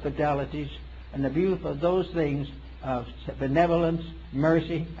 abuse of fidelities, and abuse of those things of benevolence,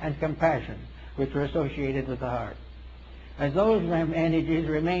 mercy, and compassion which are associated with the heart. As those energies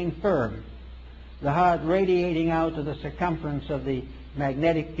remain firm, the heart radiating out to the circumference of the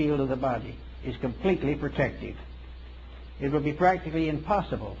magnetic field of the body is completely protective. It will be practically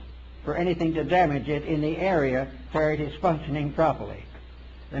impossible for anything to damage it in the area where it is functioning properly.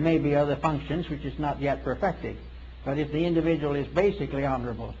 There may be other functions which is not yet perfected, but if the individual is basically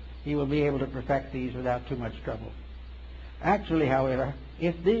honorable, he will be able to perfect these without too much trouble. Actually, however,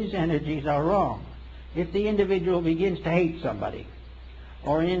 if these energies are wrong, if the individual begins to hate somebody,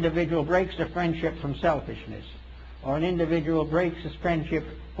 or an individual breaks a friendship from selfishness, or an individual breaks his friendship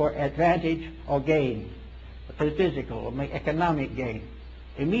for advantage or gain, for physical or economic gain,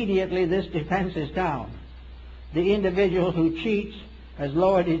 immediately this defense is down. The individual who cheats has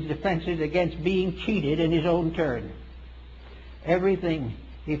lowered his defenses against being cheated in his own turn. Everything,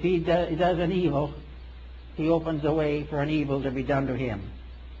 if he does an evil, he opens the way for an evil to be done to him,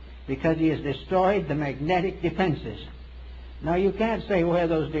 because he has destroyed the magnetic defenses. Now, you can't say where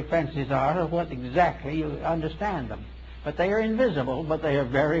those defenses are or what exactly you understand them, but they are invisible, but they are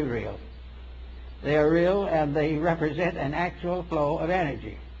very real. They are real, and they represent an actual flow of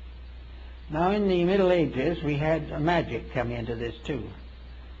energy. Now, in the Middle Ages, we had magic come into this too,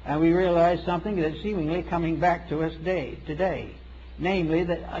 and we realized something that's seemingly coming back to us today, namely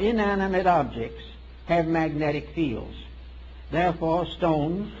that inanimate objects have magnetic fields. Therefore,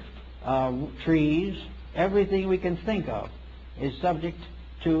 stones, trees, everything we can think of is subject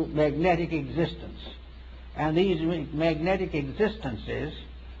to magnetic existence. And these magnetic existences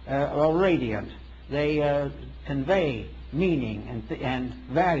are radiant. They convey meaning and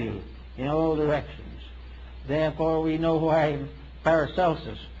value in all directions. Therefore, we know why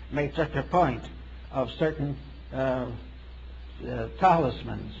Paracelsus made such a point of certain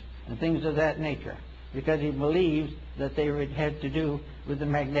talismans and things of that nature, because he believed that they had to do with the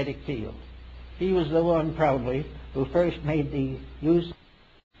magnetic field. He was the one, probably, who first made the use of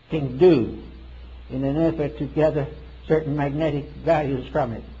something dew in an effort to gather certain magnetic values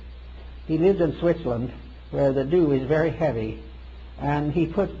from it. He lived in Switzerland, where the dew is very heavy, and he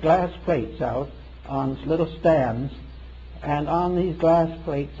put glass plates out on little stands, and on these glass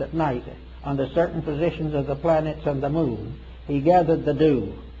plates at night, under certain positions of the planets and the moon, he gathered the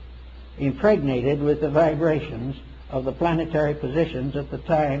dew, impregnated with the vibrations of the planetary positions at the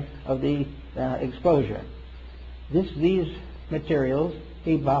time of the exposure. These materials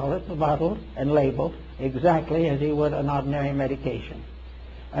he bottled and labeled exactly as he would an ordinary medication.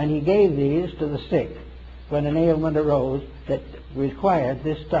 And he gave these to the sick when an ailment arose that required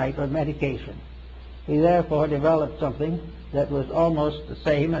this type of medication. He therefore developed something that was almost the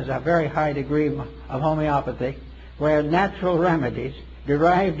same as a very high degree of homeopathy, where natural remedies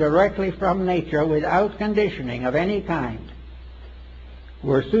derived directly from nature without conditioning of any kind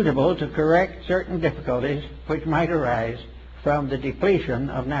were suitable to correct certain difficulties which might arise from the depletion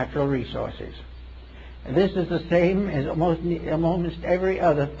of natural resources. This is the same as almost every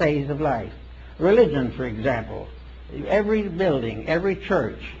other phase of life. Religion, for example. Every building, every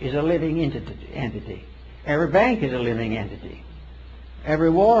church is a living entity. Every bank is a living entity. Every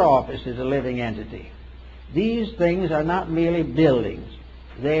war office is a living entity. These things are not merely buildings.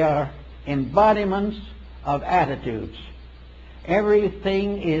 They are embodiments of attitudes.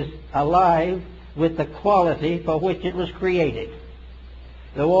 Everything is alive with the quality for which it was created.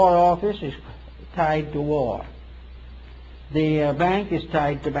 The war office is tied to war. The bank is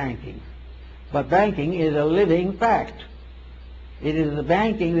tied to banking. But banking is a living fact. It is the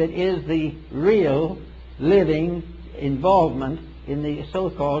banking that is the real living involvement in the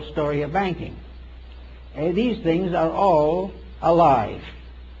so-called story of banking. These things are all alive.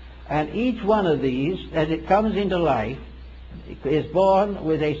 And each one of these, as it comes into life, is born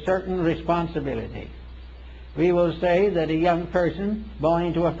with a certain responsibility. We will say that a young person born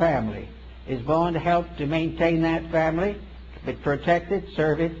into a family is born to help to maintain that family, protect it,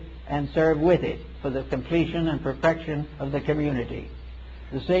 serve it, and serve with it for the completion and perfection of the community.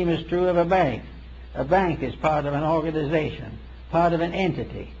 The same is true of a bank. A bank is part of an organization, part of an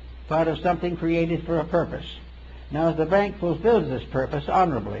entity, part of something created for a purpose. Now, if the bank fulfills this purpose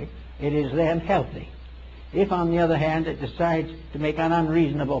honorably, it is then healthy. If, on the other hand, it decides to make an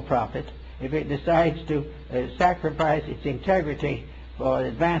unreasonable profit, if it decides to sacrifice its integrity for the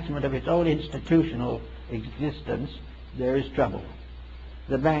advancement of its own institutional existence, there is trouble.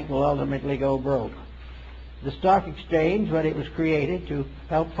 The bank will ultimately go broke. The stock exchange, when it was created to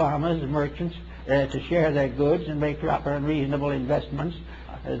help farmers and merchants to share their goods and make proper and reasonable investments,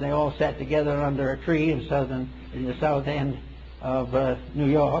 as they all sat together under a tree in the south end of New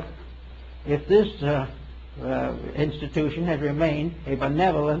York, if this institution had remained a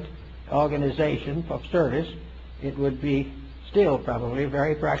benevolent organization of service, it would be still probably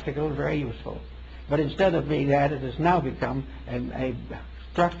very practical and very useful. But instead of being that, it has now become a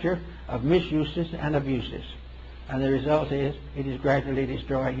structure of misuses and abuses. And the result is it is gradually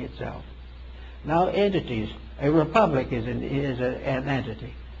destroying itself. Now, entities. A republic is an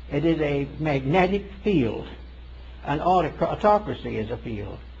entity. It is a magnetic field. An autocracy is a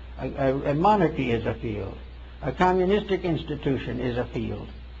field. A monarchy is a field. A communistic institution is a field.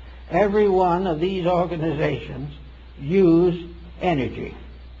 Every one of these organizations use energy.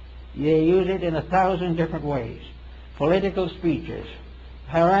 They use it in 1,000 different ways. Political speeches,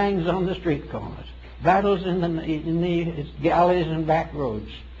 harangues on the street corners, battles in the alleys and back roads.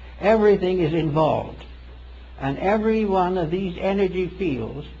 Everything is involved. And every one of these energy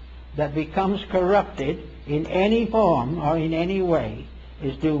fields that becomes corrupted in any form or in any way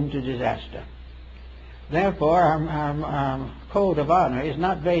is doomed to disaster. Therefore, our code of honor is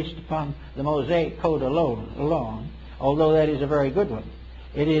not based upon the Mosaic Code alone, although that is a very good one.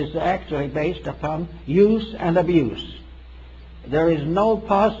 It is actually based upon use and abuse. There is no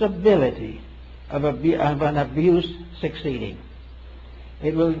possibility of an abuse succeeding.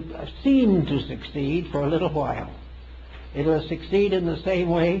 It will seem to succeed for a little while. It will succeed in the same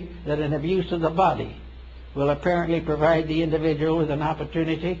way that an abuse of the body will apparently provide the individual with an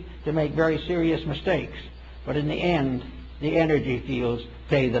opportunity to make very serious mistakes. But in the end, the energy fields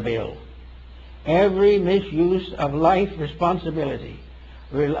pay the bill. Every misuse of life responsibility,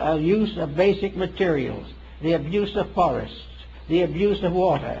 use of basic materials, the abuse of forests, the abuse of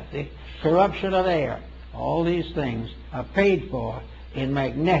water, the corruption of air, all these things are paid for in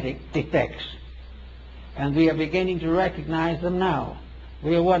magnetic defects. And we are beginning to recognize them now.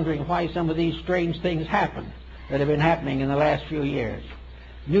 we are wondering why some of these strange things happen that have been happening in the last few years.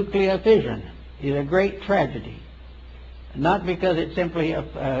 Nuclear fission is a great tragedy, not because it simply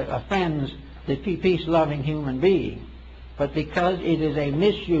offends the peace-loving human being, but because it is a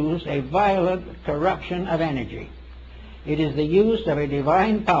misuse, a violent corruption of energy. It is the use of a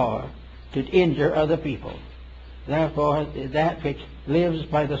divine power to injure other people. Therefore, that which lives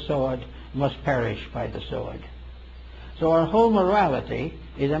by the sword must perish by the sword. So our whole morality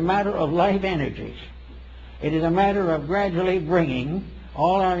is a matter of life energies. It is a matter of gradually bringing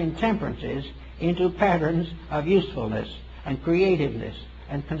all our intemperances into patterns of usefulness and creativeness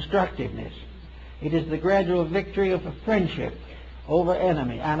and constructiveness. It is the gradual victory of a friendship over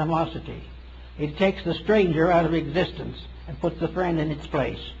animosity. It takes the stranger out of existence and puts the friend in its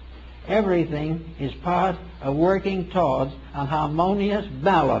place. Everything is part of working towards an harmonious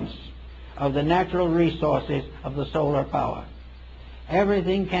balance of the natural resources of the solar power.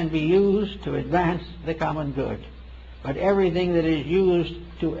 Everything can be used to advance the common good, but everything that is used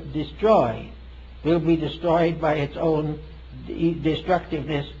to destroy will be destroyed by its own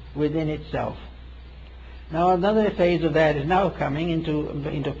destructiveness within itself. Now, another phase of that is now coming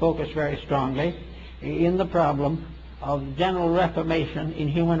into focus very strongly in the problem of general reformation in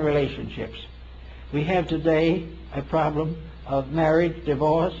human relationships. We have today a problem of marriage,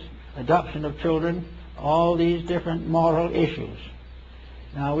 divorce, adoption of children, all these different moral issues.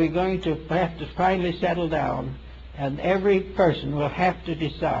 Now, we're going to have to finally settle down, and every person will have to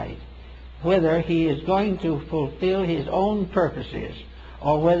decide whether he is going to fulfill his own purposes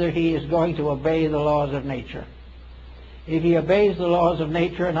or whether he is going to obey the laws of nature. If he obeys the laws of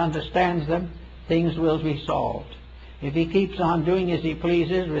nature and understands them, things will be solved. If he keeps on doing as he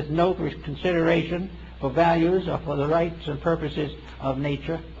pleases with no consideration for values or for the rights and purposes of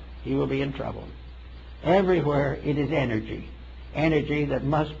nature, he will be in trouble. Everywhere it is energy that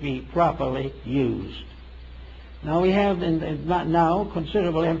must be properly used. Now we have now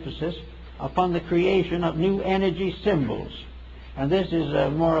considerable emphasis upon the creation of new energy symbols. And this is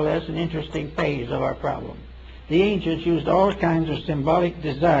more or less an interesting phase of our problem. The ancients used all kinds of symbolic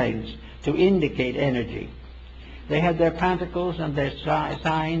designs to indicate energy. They had their pentacles and their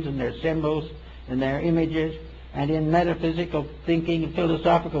signs and their symbols and their images, and in metaphysical thinking and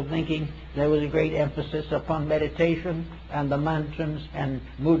philosophical thinking there was a great emphasis upon meditation and the mantras and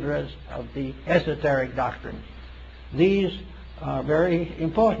mudras of the esoteric doctrines. These are very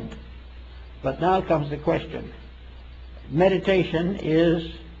important. But now comes the question. Meditation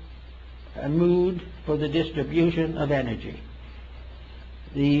is a mood for the distribution of energy.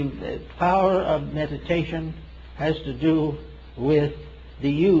 The power of meditation has to do with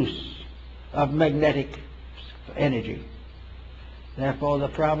the use of magnetic energy. Therefore, the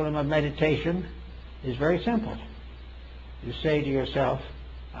problem of meditation is very simple. You say to yourself,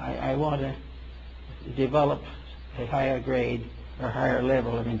 I want to develop a higher grade or higher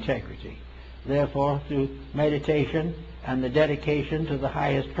level of integrity. Therefore, through meditation and the dedication to the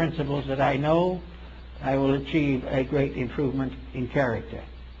highest principles that I know, I will achieve a great improvement in character.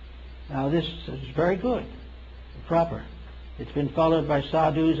 Now, this is very good, proper. It's been followed by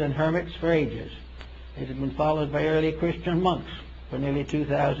sadhus and hermits for ages. It has been followed by early Christian monks for nearly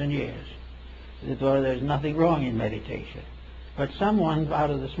 2,000 years. Therefore, there's nothing wrong in meditation. But someone, out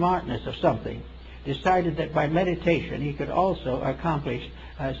of the smartness of something, decided that by meditation he could also accomplish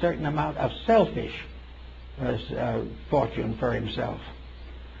a certain amount of selfish fortune for himself.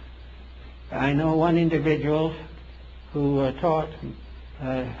 I know one individual who taught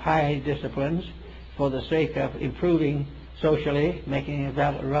high disciplines for the sake of improving socially, making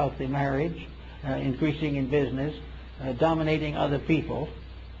a wealthy marriage, increasing in business, dominating other people,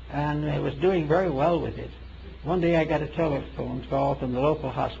 and was doing very well with it. One day I got a telephone call from the local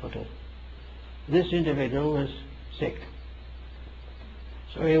hospital. This individual was sick.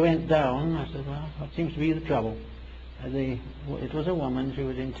 So he went down. I said, well, what seems to be the trouble? It was a woman. She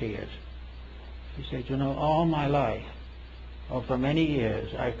was in tears. She said, you know, all my life, or for many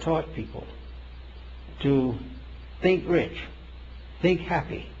years, I've taught people to think rich, think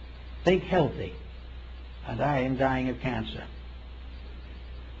happy, think healthy, and I am dying of cancer.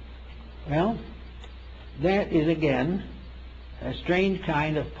 Well, that is again a strange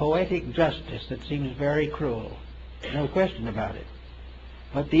kind of poetic justice that seems very cruel. No question about it.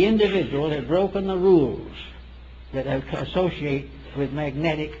 But the individual had broken the rules that associate with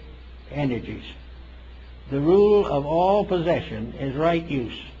magnetic energies. The rule of all possession is right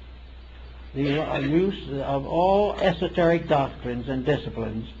use. The use of all esoteric doctrines and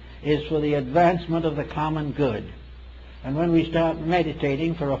disciplines is for the advancement of the common good. And when we start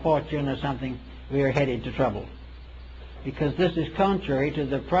meditating for a fortune or something, we are headed to trouble. because this is contrary to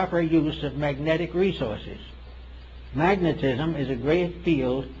the proper use of magnetic resources. Magnetism is a great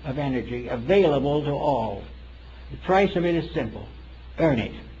field of energy available to all. The price of it is simple. Earn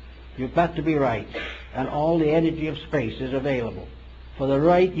it. You've got to be right, and all the energy of space is available for the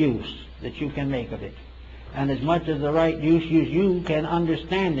right use that you can make of it. And as much as the right use you can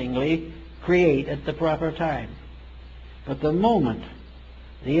understandingly create at the proper time. But the moment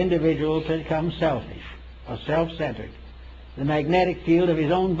the individual becomes selfish or self-centered, the magnetic field of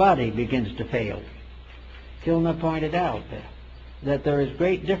his own body begins to fail. Kilmer pointed out that there is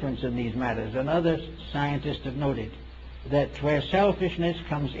great difference in these matters, and other scientists have noted that where selfishness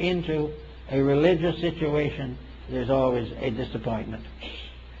comes into a religious situation, there's always a disappointment.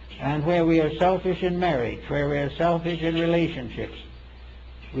 And where we are selfish in marriage, where we are selfish in relationships,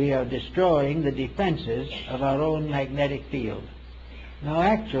 we are destroying the defenses of our own magnetic field. Now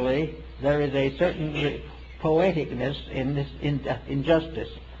actually, there is a certain poeticness in this injustice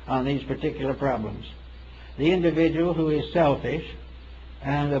on these particular problems. The individual who is selfish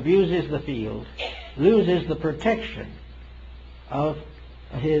and abuses the field loses the protection of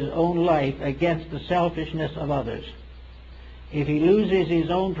his own life against the selfishness of others. If he loses his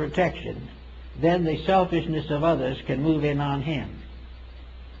own protection, then the selfishness of others can move in on him.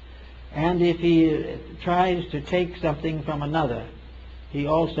 And if he tries to take something from another, he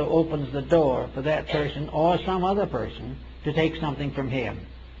also opens the door for that person or some other person to take something from him.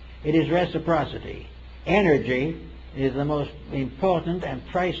 It is reciprocity. Energy is the most important and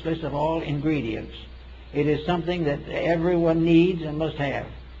priceless of all ingredients. It is something that everyone needs and must have.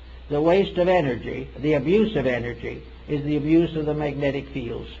 The waste of energy, the abuse of energy, is the abuse of the magnetic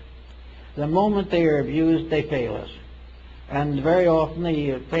fields. The moment they are abused, they fail us. And very often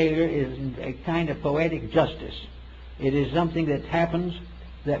the failure is a kind of poetic justice. It is something that happens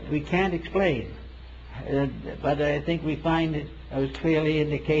that we can't explain. But I think we find it was clearly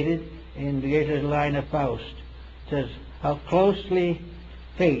indicated in Goethe's line of Faust. It says, how closely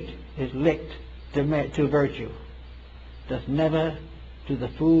fate is linked to virtue, doth never to the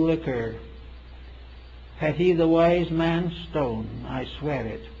fool occur. Had he the wise man's stone, I swear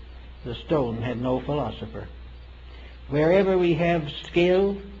it, the stone had no philosopher. Wherever we have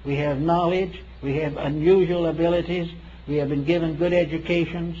skill, we have knowledge, we have unusual abilities, we have been given good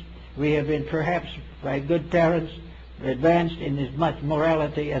educations, we have been perhaps by good parents advanced in as much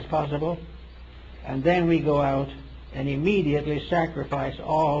morality as possible, and then we go out and immediately sacrifice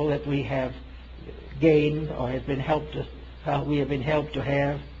all that we have gained or have been helped to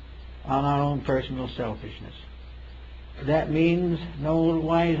have on our own personal selfishness. That means no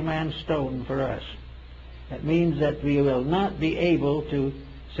wise man's stone for us. That means that we will not be able to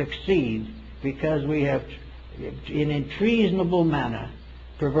succeed because we have, in a treasonable manner,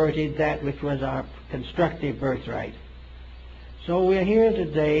 perverted that which was our constructive birthright. So we're here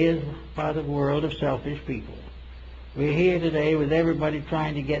today as part of a world of selfish people. We're here today with everybody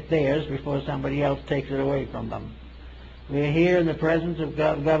trying to get theirs before somebody else takes it away from them. We're here in the presence of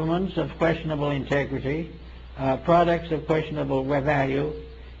governments of questionable integrity, products of questionable value,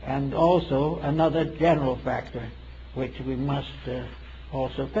 and also another general factor which we must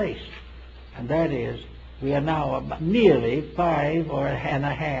also face. And that is, we are now nearly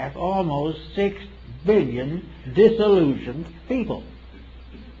 5.5, almost 6 billion disillusioned people.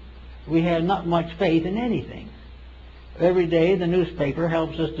 We have not much faith in anything. Every day the newspaper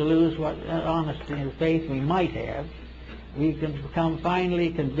helps us to lose what honesty and faith we might have. We can become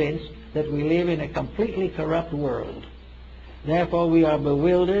finally convinced that we live in a completely corrupt world. Therefore we are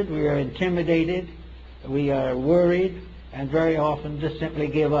bewildered, we are intimidated, we are worried, and very often just simply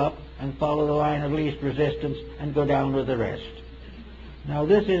give up and follow the line of least resistance and go down with the rest. Now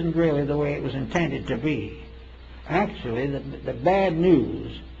this isn't really the way it was intended to be. Actually, the bad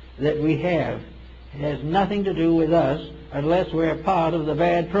news that we have has nothing to do with us unless we're part of the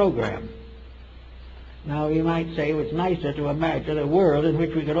bad program. Now you might say, well, it's nicer to imagine a world in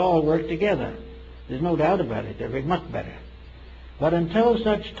which we could all work together. There's no doubt about it. It'd be much better. But until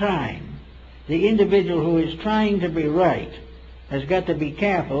such time, the individual who is trying to be right has got to be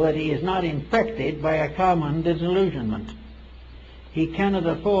careful that he is not infected by a common disillusionment. He cannot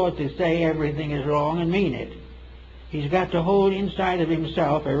afford to say everything is wrong and mean it. He's got to hold inside of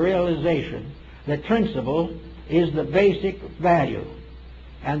himself a realization that principle is the basic value,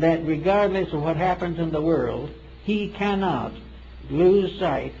 and that regardless of what happens in the world, he cannot lose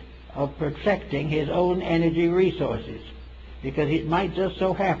sight of protecting his own energy resources, because it might just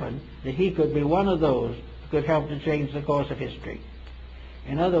so happen that he could be one of those who could help to change the course of history.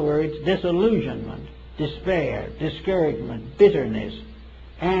 In other words, disillusionment, despair, discouragement, bitterness,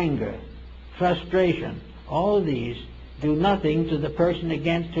 anger, frustration, all of these do nothing to the person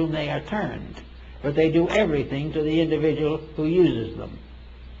against whom they are turned, but they do everything to the individual who uses them.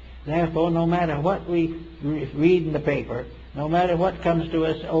 Therefore, no matter what we read in the paper, no matter what comes to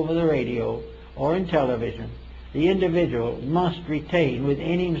us over the radio or in television, the individual must retain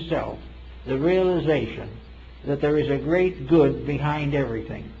within himself the realization that there is a great good behind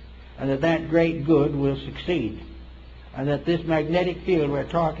everything, and that that great good will succeed, and that this magnetic field we're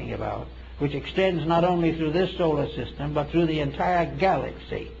talking about, which extends not only through this solar system but through the entire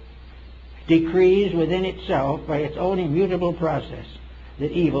galaxy, decrees within itself by its own immutable process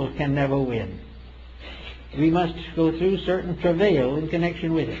that evil can never win. We must go through certain travail in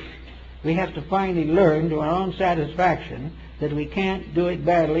connection with it. We have to finally learn to our own satisfaction that we can't do it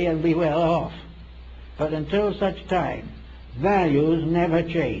badly and be well off. But until such time, values never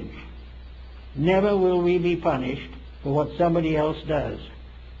change. Never will we be punished for what somebody else does.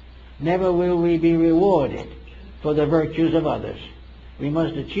 Never will we be rewarded for the virtues of others. We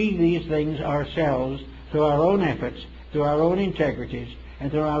must achieve these things ourselves through our own efforts, through our own integrities,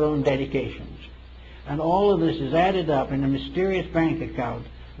 and through our own dedications. And all of this is added up in a mysterious bank account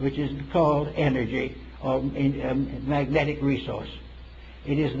which is called energy or magnetic resource.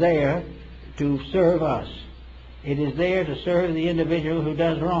 It is there to serve us. It is there to serve the individual who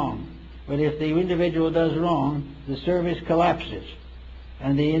does wrong. But if the individual does wrong, the service collapses,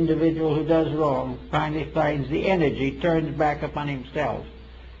 and the individual who does wrong finally finds the energy turned back upon himself,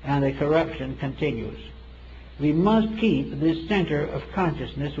 and the corruption continues. We must keep this center of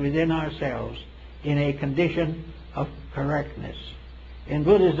consciousness within ourselves in a condition of correctness. In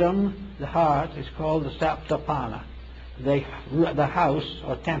Buddhism, the heart is called the Saptapana, the house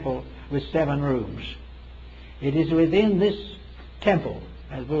or temple with 7 rooms. It is within this temple,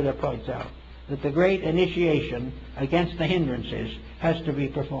 as Buddha points out, that the great initiation against the hindrances has to be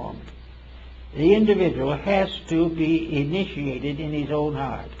performed. The individual has to be initiated in his own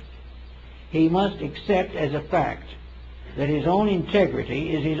heart. He must accept as a fact that his own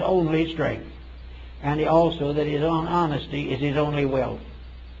integrity is his only strength, and also that his own honesty is his only wealth.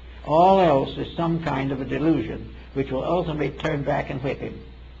 All else is some kind of a delusion which will ultimately turn back and whip him.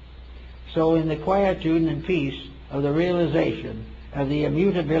 So in the quietude and peace of the realization of the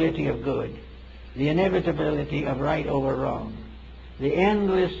immutability of good, the inevitability of right over wrong, the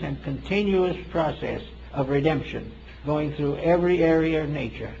endless and continuous process of redemption going through every area of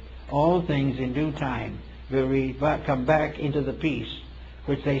nature, all things in due time will come back into the peace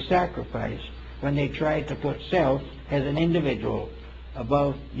which they sacrificed when they tried to put self as an individual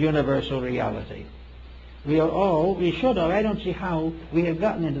above universal reality. We should have, I don't see how we have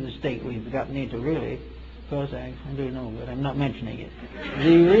gotten into the state we've gotten into really, because I do know, but I'm not mentioning it.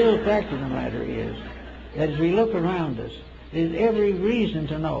 The real fact of the matter is that as we look around us, there's every reason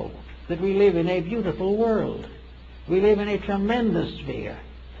to know that we live in a beautiful world. We live in a tremendous sphere.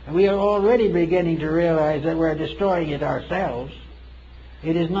 And we are already beginning to realize that we're destroying it ourselves.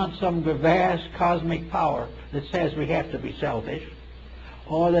 It is not some vast cosmic power that says we have to be selfish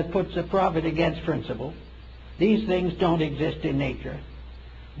or that puts a profit against principle. These things don't exist in nature.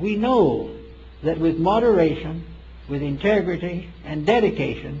 We know that with moderation, with integrity and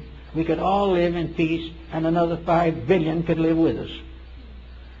dedication, we could all live in peace and another 5 billion could live with us.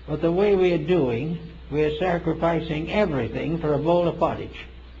 But the way we are doing, we are sacrificing everything for a bowl of pottage.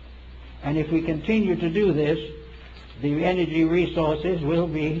 And if we continue to do this, the energy resources will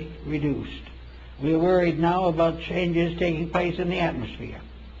be reduced. We are worried now about changes taking place in the atmosphere,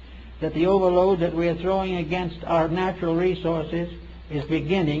 that the overload that we are throwing against our natural resources is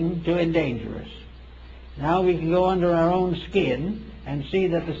beginning to endanger us. Now we can go under our own skin and see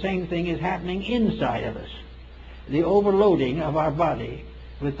that the same thing is happening inside of us. The overloading of our body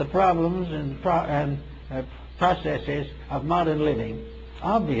with the problems and processes of modern living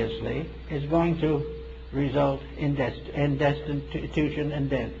obviously is going to result in destitution and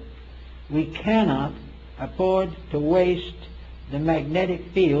death. We cannot afford to waste the magnetic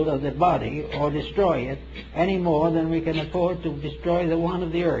field of the body or destroy it any more than we can afford to destroy the one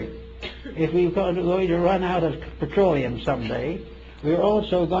of the earth. If we're going to run out of petroleum someday, we're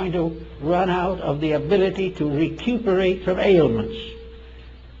also going to run out of the ability to recuperate from ailments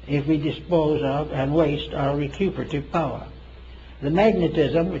if we dispose of and waste our recuperative power. The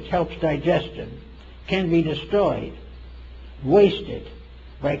magnetism which helps digestion can be destroyed, wasted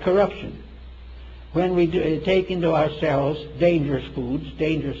by corruption. When we take into ourselves dangerous foods,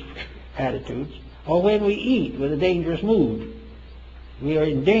 dangerous attitudes, or when we eat with a dangerous mood, we are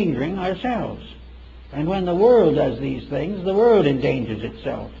endangering ourselves. And when the world does these things, the world endangers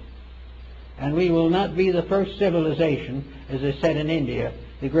itself. And we will not be the first civilization, as they said in India,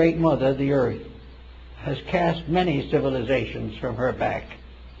 the great mother of the earth. has cast many civilizations from her back.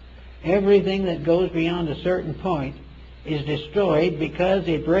 Everything that goes beyond a certain point is destroyed because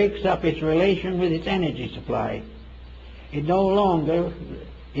it breaks up its relation with its energy supply. It no longer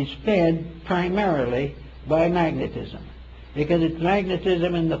is fed primarily by magnetism, because it's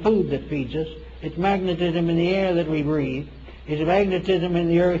magnetism in the food that feeds us, it's magnetism in the air that we breathe, it's magnetism in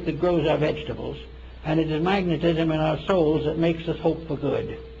the earth that grows our vegetables, and it is magnetism in our souls that makes us hope for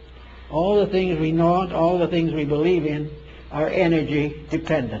good. All the things we know, all the things we believe in, are energy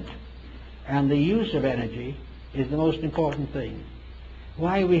dependent. And the use of energy is the most important thing.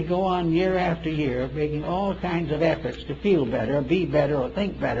 Why we go on year after year making all kinds of efforts to feel better, be better, or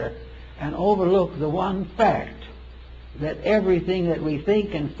think better, and overlook the one fact that everything that we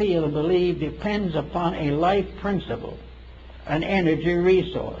think and feel and believe depends upon a life principle, an energy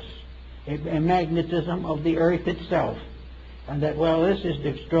resource, a magnetism of the earth itself, and that while this is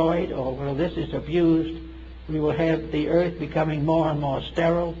destroyed or while this is abused, we will have the earth becoming more and more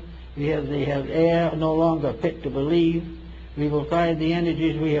sterile. We have air no longer fit to believe. We will find the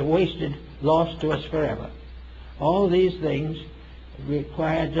energies we have wasted lost to us forever. All these things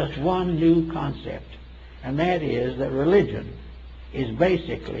require just one new concept, and that is that religion is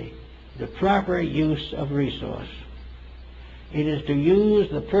basically the proper use of resource. It is to use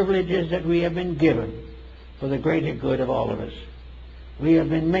the privileges that we have been given for the greater good of all of us. We have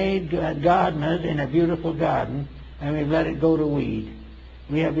been made gardeners in a beautiful garden, and we've let it go to weed.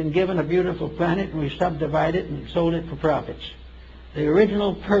 We have been given a beautiful planet, and we've subdivided it and sold it for profits. The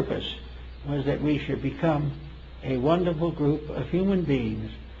original purpose was that we should become a wonderful group of human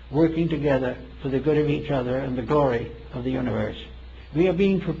beings working together for the good of each other and the glory of the universe. We are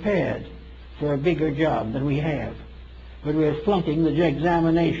being prepared for a bigger job than we have, but we are flunking the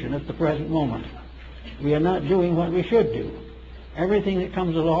examination at the present moment. We are not doing what we should do. Everything that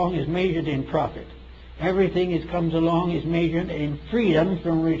comes along is measured in profit. Everything that comes along is measured in freedom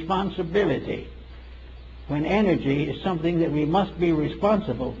from responsibility, when energy is something that we must be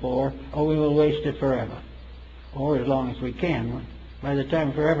responsible for, or we will waste it forever, or as long as we can. By the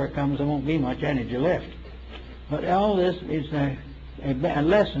time forever comes, there won't be much energy left. But all this is a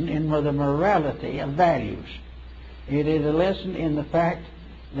lesson in the morality of values. It is a lesson in the fact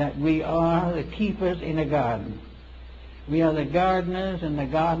that we are the keepers in a garden. We are the gardeners in the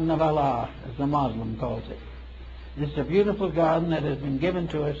garden of Allah, as the Muslim calls it. This is a beautiful garden that has been given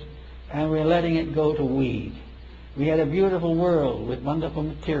to us, and we're letting it go to weed. We had a beautiful world with wonderful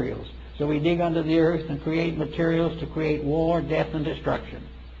materials, so we dig under the earth and create materials to create war, death, and destruction.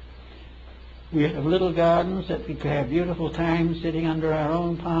 We have little gardens that we could have beautiful times sitting under our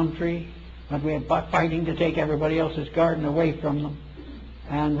own palm tree, but we're fighting to take everybody else's garden away from them.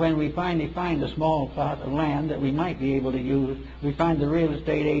 And when we finally find a small plot of land that we might be able to use, we find the real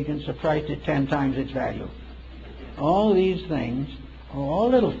estate agents have priced it 10 times its value. All these things are all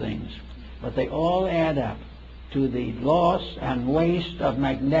little things, but they all add up to the loss and waste of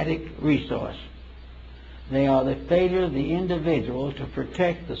magnetic resource. They are the failure of the individual to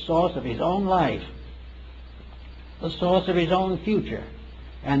protect the source of his own life, the source of his own future,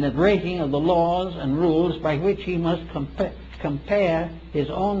 and the breaking of the laws and rules by which he must compare his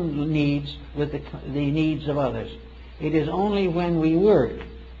own needs with the needs of others. It is only when we work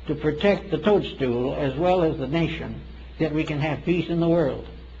to protect the toadstool as well as the nation that we can have peace in the world.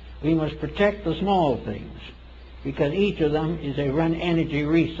 We must protect the small things, because each of them is a energy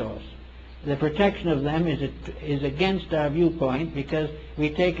resource. The protection of them is against our viewpoint, because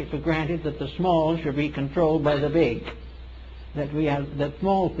we take it for granted that the small should be controlled by the big, that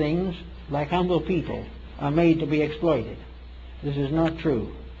small things, like humble people, are made to be exploited. This is not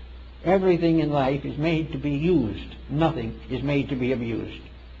true. Everything in life is made to be used. Nothing is made to be abused.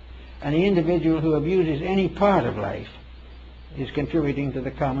 And the individual who abuses any part of life is contributing to the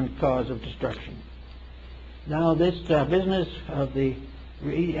common cause of destruction. Now, this business of the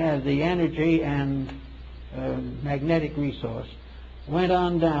energy and magnetic resource went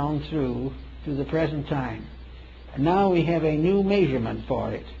on down through to the present time. And now we have a new measurement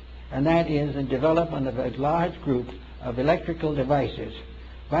for it, and that is the development of a large group of electrical devices,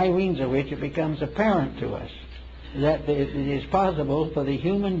 by means of which it becomes apparent to us that it is possible for the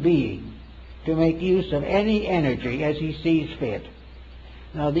human being to make use of any energy as he sees fit.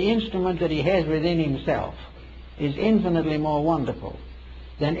 Now, the instrument that he has within himself is infinitely more wonderful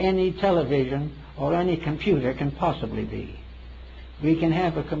than any television or any computer can possibly be. We can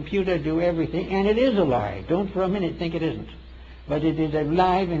have a computer do everything, and it is alive. Don't for a minute think it isn't. But it is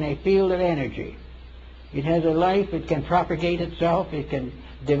alive in a field of energy. It has a life. It can propagate itself. It can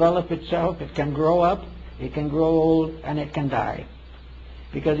develop itself. It can grow up. It can grow old, and it can die.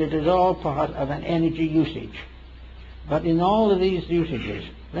 because it is all part of an energy usage. But in all of these usages,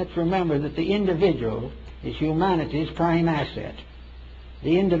 let's remember that the individual is humanity's prime asset.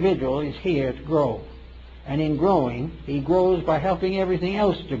 The individual is here to grow. And in growing, he grows by helping everything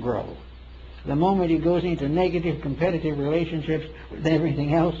else to grow. The moment he goes into negative competitive relationships with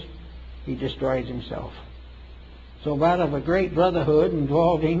everything else, he destroys himself. So out of a great brotherhood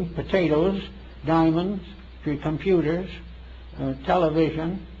involving potatoes, diamonds, computers,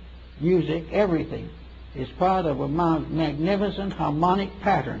 television, music, everything is part of a magnificent harmonic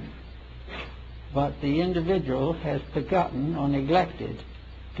pattern. But the individual has forgotten or neglected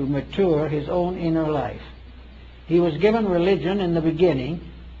to mature his own inner life. He was given religion in the beginning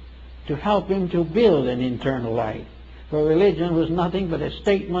to help him to build an internal life. For religion was nothing but a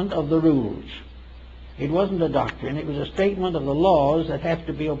statement of the rules. It wasn't a doctrine, it was a statement of the laws that have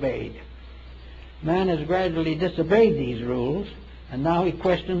to be obeyed. Man has gradually disobeyed these rules, and now he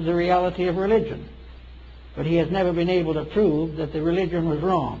questions the reality of religion. But he has never been able to prove that the religion was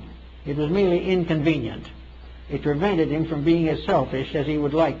wrong. It was merely inconvenient. It prevented him from being as selfish as he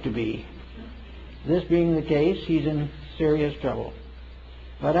would like to be. This being the case, he's in serious trouble.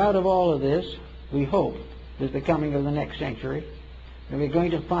 But out of all of this, we hope, with the coming of the next century, that we're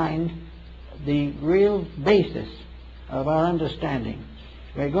going to find the real basis of our understanding.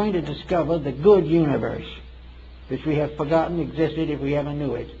 We're going to discover the good universe, which we have forgotten existed if we ever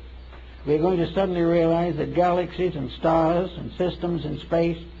knew it. We're going to suddenly realize that galaxies and stars and systems in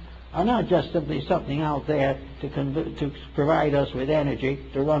space are not just simply something out there to provide us with energy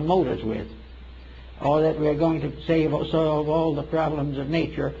to run motors with, or that we're going to solve all the problems of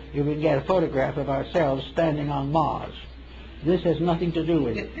nature if we get a photograph of ourselves standing on Mars. This has nothing to do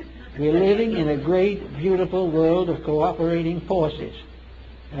with it. We're living in a great, beautiful world of cooperating forces,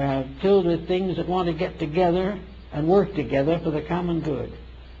 filled with things that want to get together and work together for the common good.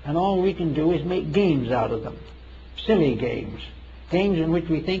 And all we can do is make games out of them, silly games, games in which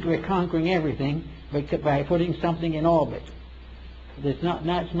we think we're conquering everything by putting something in orbit. That's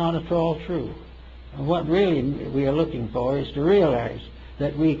not at all true. And what really we are looking for is to realize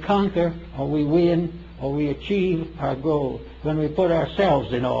that we conquer or we win or we achieve our goal when we put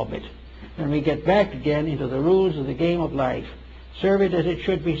ourselves in orbit, when we get back again into the rules of the game of life, serve it as it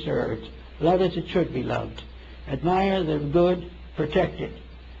should be served, love as it should be loved, admire the good, protect it,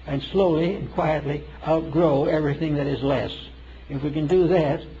 and slowly and quietly outgrow everything that is less. If we can do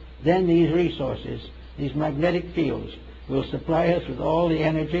that, then these resources, these magnetic fields, will supply us with all the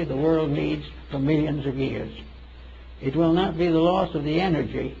energy the world needs for millions of years. It will not be the loss of the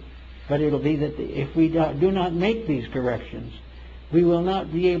energy, but it will be that if we do not make these corrections, we will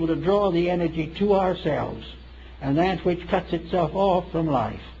not be able to draw the energy to ourselves, and that which cuts itself off from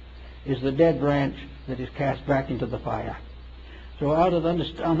life is the dead branch that is cast back into the fire. So out of an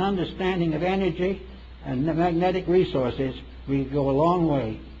understanding of energy and the magnetic resources, we go a long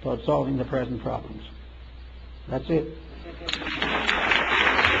way toward solving the present problems. That's it.